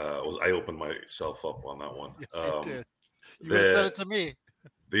 I opened myself up on that one. Yes, you did. You would have said it to me.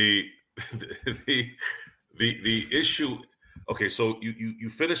 The issue. Okay, so you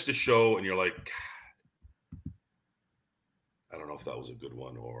finish the show and you're like, God, I don't know if that was a good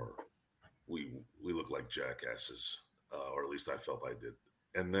one or we look like jackasses, or at least I felt I did.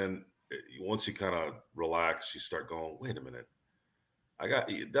 And then once you kind of relax, you start going, wait a minute.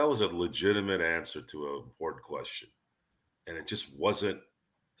 That was a legitimate answer to a board question. And it just wasn't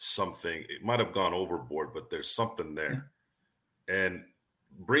something, it might have gone overboard, but there's something there. Yeah. And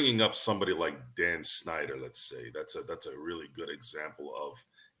bringing up somebody like Dan Snyder, let's say, that's a really good example of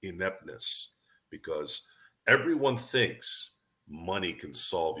ineptness, because everyone thinks money can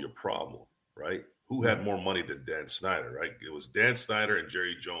solve your problem, right? Who had more money than Dan Snyder, right? It was Dan Snyder and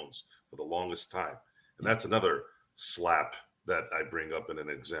Jerry Jones for the longest time. And that's another slap that I bring up in an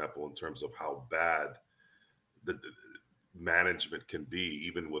example in terms of how bad the management can be,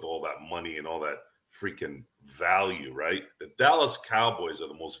 even with all that money and all that freaking value, right? The Dallas Cowboys are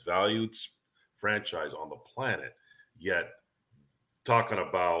the most valued franchise on the planet. Yet talking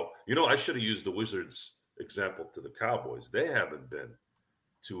about, you know, I should have used the Wizards example to the Cowboys. They haven't been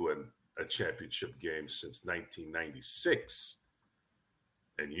to a championship game since 1996.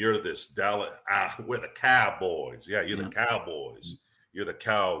 And you're this Dallas, we're the Cowboys. Yeah, you're the Cowboys. You're the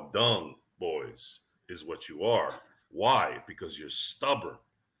cow dung boys is what you are. Why? Because you're stubborn.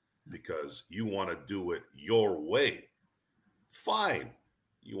 Because you want to do it your way. Fine.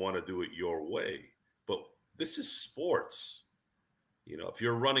 You want to do it your way. But this is sports. You know, if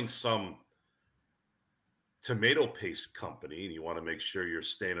you're running some tomato paste company and you want to make sure you're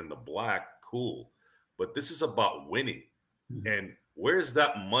staying in the black, cool. But this is about winning. Mm-hmm. And where's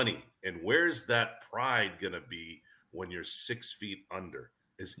that money and where's that pride going to be when you're 6 feet under?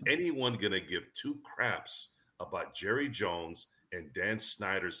 Is anyone going to give two craps about Jerry Jones and Dan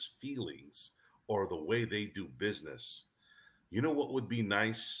Snyder's feelings or the way they do business? You know what would be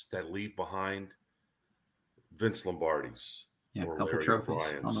nice to leave behind? Vince Lombardi's. Yeah, or a couple Larry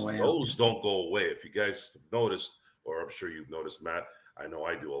trophies on the way Those don't go away. If you guys have noticed, or I'm sure you've noticed, Matt, I know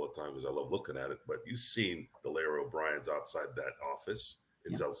I do all the time because I love looking at it, but you've seen the Larry O'Briens outside that office.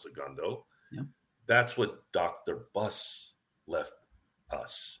 It's El Segundo. Yeah. That's what Dr. Buss left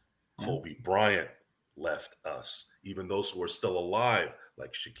us. Kobe Bryant left us. Even those who are still alive,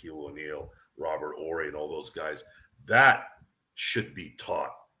 like Shaquille O'Neal, Robert Horry, and all those guys, that should be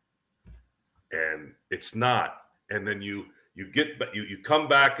taught. And it's not. And then you come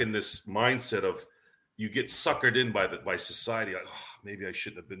back in this mindset of, you get suckered in by society. Like, oh, maybe I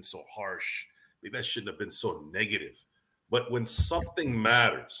shouldn't have been so harsh. Maybe I shouldn't have been so negative. But when something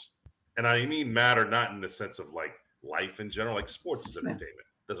matters, and I mean matter not in the sense of like life in general, like sports is entertainment.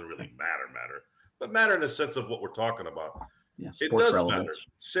 It doesn't really matter, but matter in the sense of what we're talking about. Yeah, it does relevance.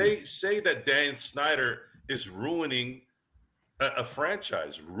 Matter. Say that Dan Snyder is ruining a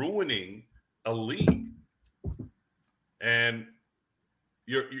franchise, ruining a league, and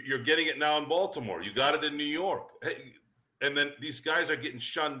you're getting it now in Baltimore. You got it in New York. Hey, and then these guys are getting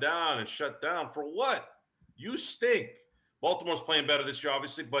shunned down and shut down for what? You stink. Baltimore's playing better this year,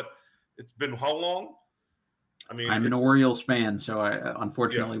 obviously, but it's been how long? I mean, I'm an Orioles fan, so I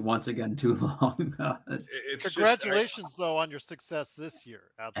unfortunately once again too long. Congratulations, though, on your success this year.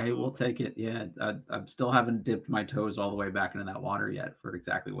 Absolutely. Hey, we'll take it. Yeah, I still haven't dipped my toes all the way back into that water yet for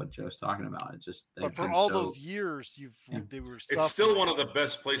exactly what Joe's talking about. It's just, but for all those years, they were. It's still one of the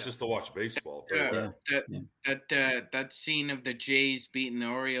best places to watch baseball. That scene of the Jays beating the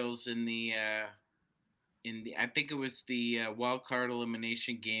Orioles in the I think it was the wild card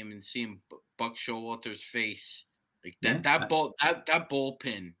elimination game, and seeing Buck Showalter's face, like that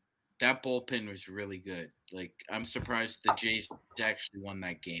bullpen was really good. Like, I'm surprised the Jays actually won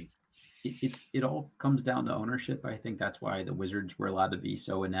that game. It all comes down to ownership. I think that's why the Wizards were allowed to be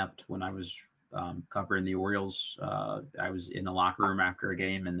so inept. When I was covering the Orioles, I was in a locker room after a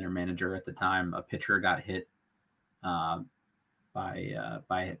game, and their manager at the time, a pitcher got hit by a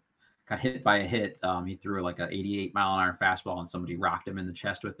hit. He threw like an 88-mile-an-hour fastball, and somebody rocked him in the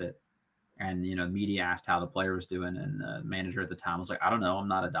chest with it. And, the media asked how the player was doing, and the manager at the time was like, I don't know, I'm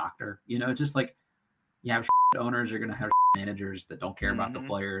not a doctor. Just like, you have owners, you're going to have managers that don't care about the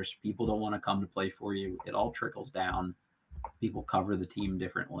players. People don't want to come to play for you. It all trickles down. People cover the team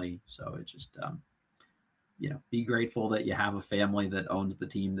differently. So it's just, be grateful that you have a family that owns the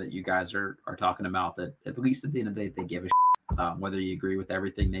team that you guys are talking about, that at least at the end of the day, they give a whether you agree with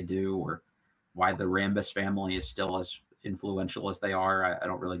everything they do, or why the Rambus family is still as influential as they are. I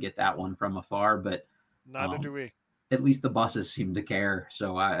don't really get that one from afar, but neither do we. At least the buses seem to care.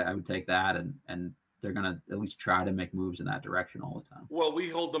 So I would take that, and they're going to at least try to make moves in that direction all the time. Well, we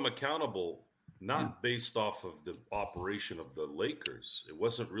hold them accountable, not based off of the operation of the Lakers. It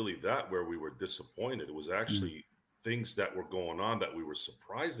wasn't really that where we were disappointed. It was actually things that were going on that we were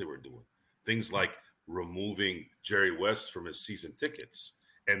surprised they were doing. Things like removing Jerry West from his season tickets.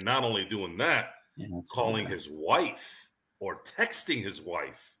 And not only doing that, calling his wife or texting his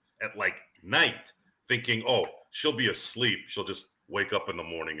wife at like night, thinking, oh, she'll be asleep. She'll just wake up in the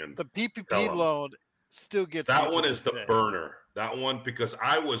morning. And the PPP loan still gets that one is the burner. That one, because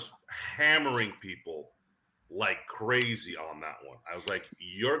I was hammering people like crazy on that one. I was like,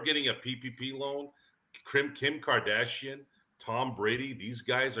 you're getting a PPP loan? Kim Kardashian, Tom Brady, these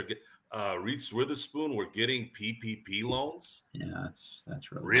guys are getting Reese Witherspoon were getting PPP loans. Yeah,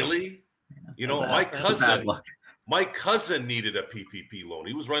 that's really. Yeah. My cousin needed a PPP loan.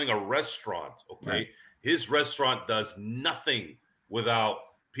 He was running a restaurant. Okay, right. His restaurant does nothing without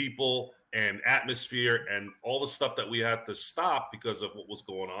people and atmosphere and all the stuff that we had to stop because of what was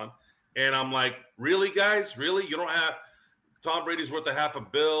going on. And I'm like, really, guys? Really? You don't have Tom Brady's worth a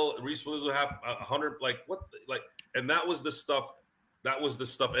 $500 million. Reese Witherspoon have 100. Like what? Like, and that was the stuff.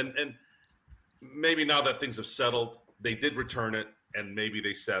 And maybe now that things have settled, they did return it, and maybe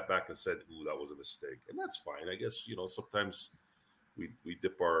they sat back and said, ooh, that was a mistake. And that's fine. I guess, sometimes we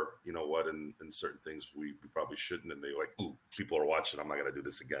dip our, in certain things we probably shouldn't. And they're like, ooh, people are watching. I'm not going to do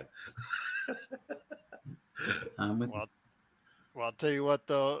this again. Well, I'll tell you what,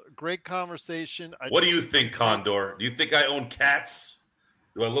 though. Great conversation. What do you think, Condor? Do you think I own cats?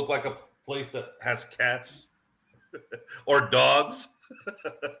 Do I look like a place that has cats? Or dogs?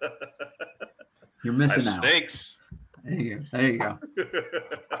 You're missing out. Snakes. There you go.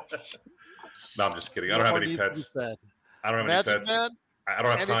 No, I'm just kidding. I don't have any pets. I don't have any pets. Man, I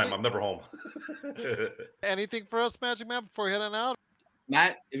don't have time. I'm never home. Anything for us, Magic Man, before we head on out?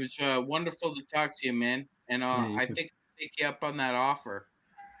 Matt, it was wonderful to talk to you, man. And I think I'll take you up on that offer.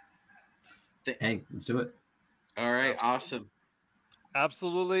 Hey, let's do it. All right. Absolutely. Awesome.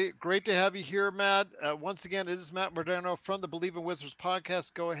 Absolutely. Great to have you here, Matt. Once again, it is Matt Modderno from the Believe in Wizards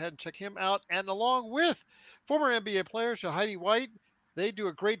podcast. Go ahead and check him out. And along with former NBA player Shahidi White, they do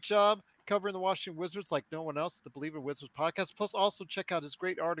a great job covering the Washington Wizards like no one else, the Believe in Wizards podcast. Plus, also check out his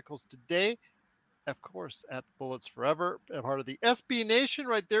great articles today of course, at Bullets Forever, a part of the SB Nation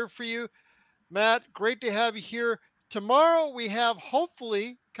right there for you. Matt, great to have you here. Tomorrow we have,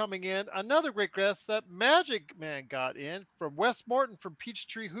 hopefully, coming in another great guest that Magic Man got in from Wes Morton from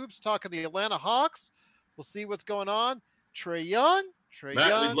Peachtree Hoops, talking the Atlanta Hawks. We'll see what's going on. Trae Young.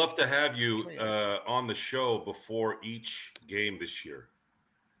 Matt, we'd love to have you on the show before each game this year.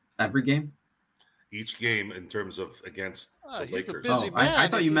 Every game? Each game in terms of against the he's Lakers. a busy man. I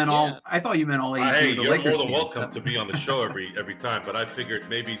thought you meant all. I thought you meant all 8 Hey, of the you're Lakers more than games. welcome to be on the show every time. But I figured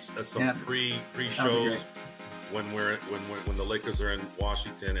maybe some pre shows when the Lakers are in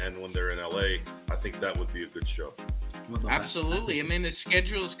Washington and when they're in LA. I think that would be a good show. Absolutely. I mean, the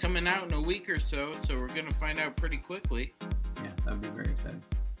schedule is coming out in a week or so we're going to find out pretty quickly. Yeah, that would be very exciting.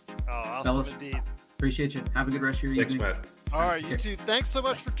 Oh, awesome indeed. Appreciate you. Have a good rest of your evening. Thanks, Matt. All right, you too. Thanks so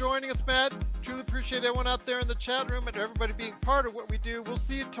much for joining us, Matt. Truly appreciate everyone out there in the chat room and everybody being part of what we do. We'll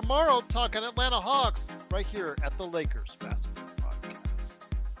see you tomorrow talking Atlanta Hawks right here at the Lakers Fast Break.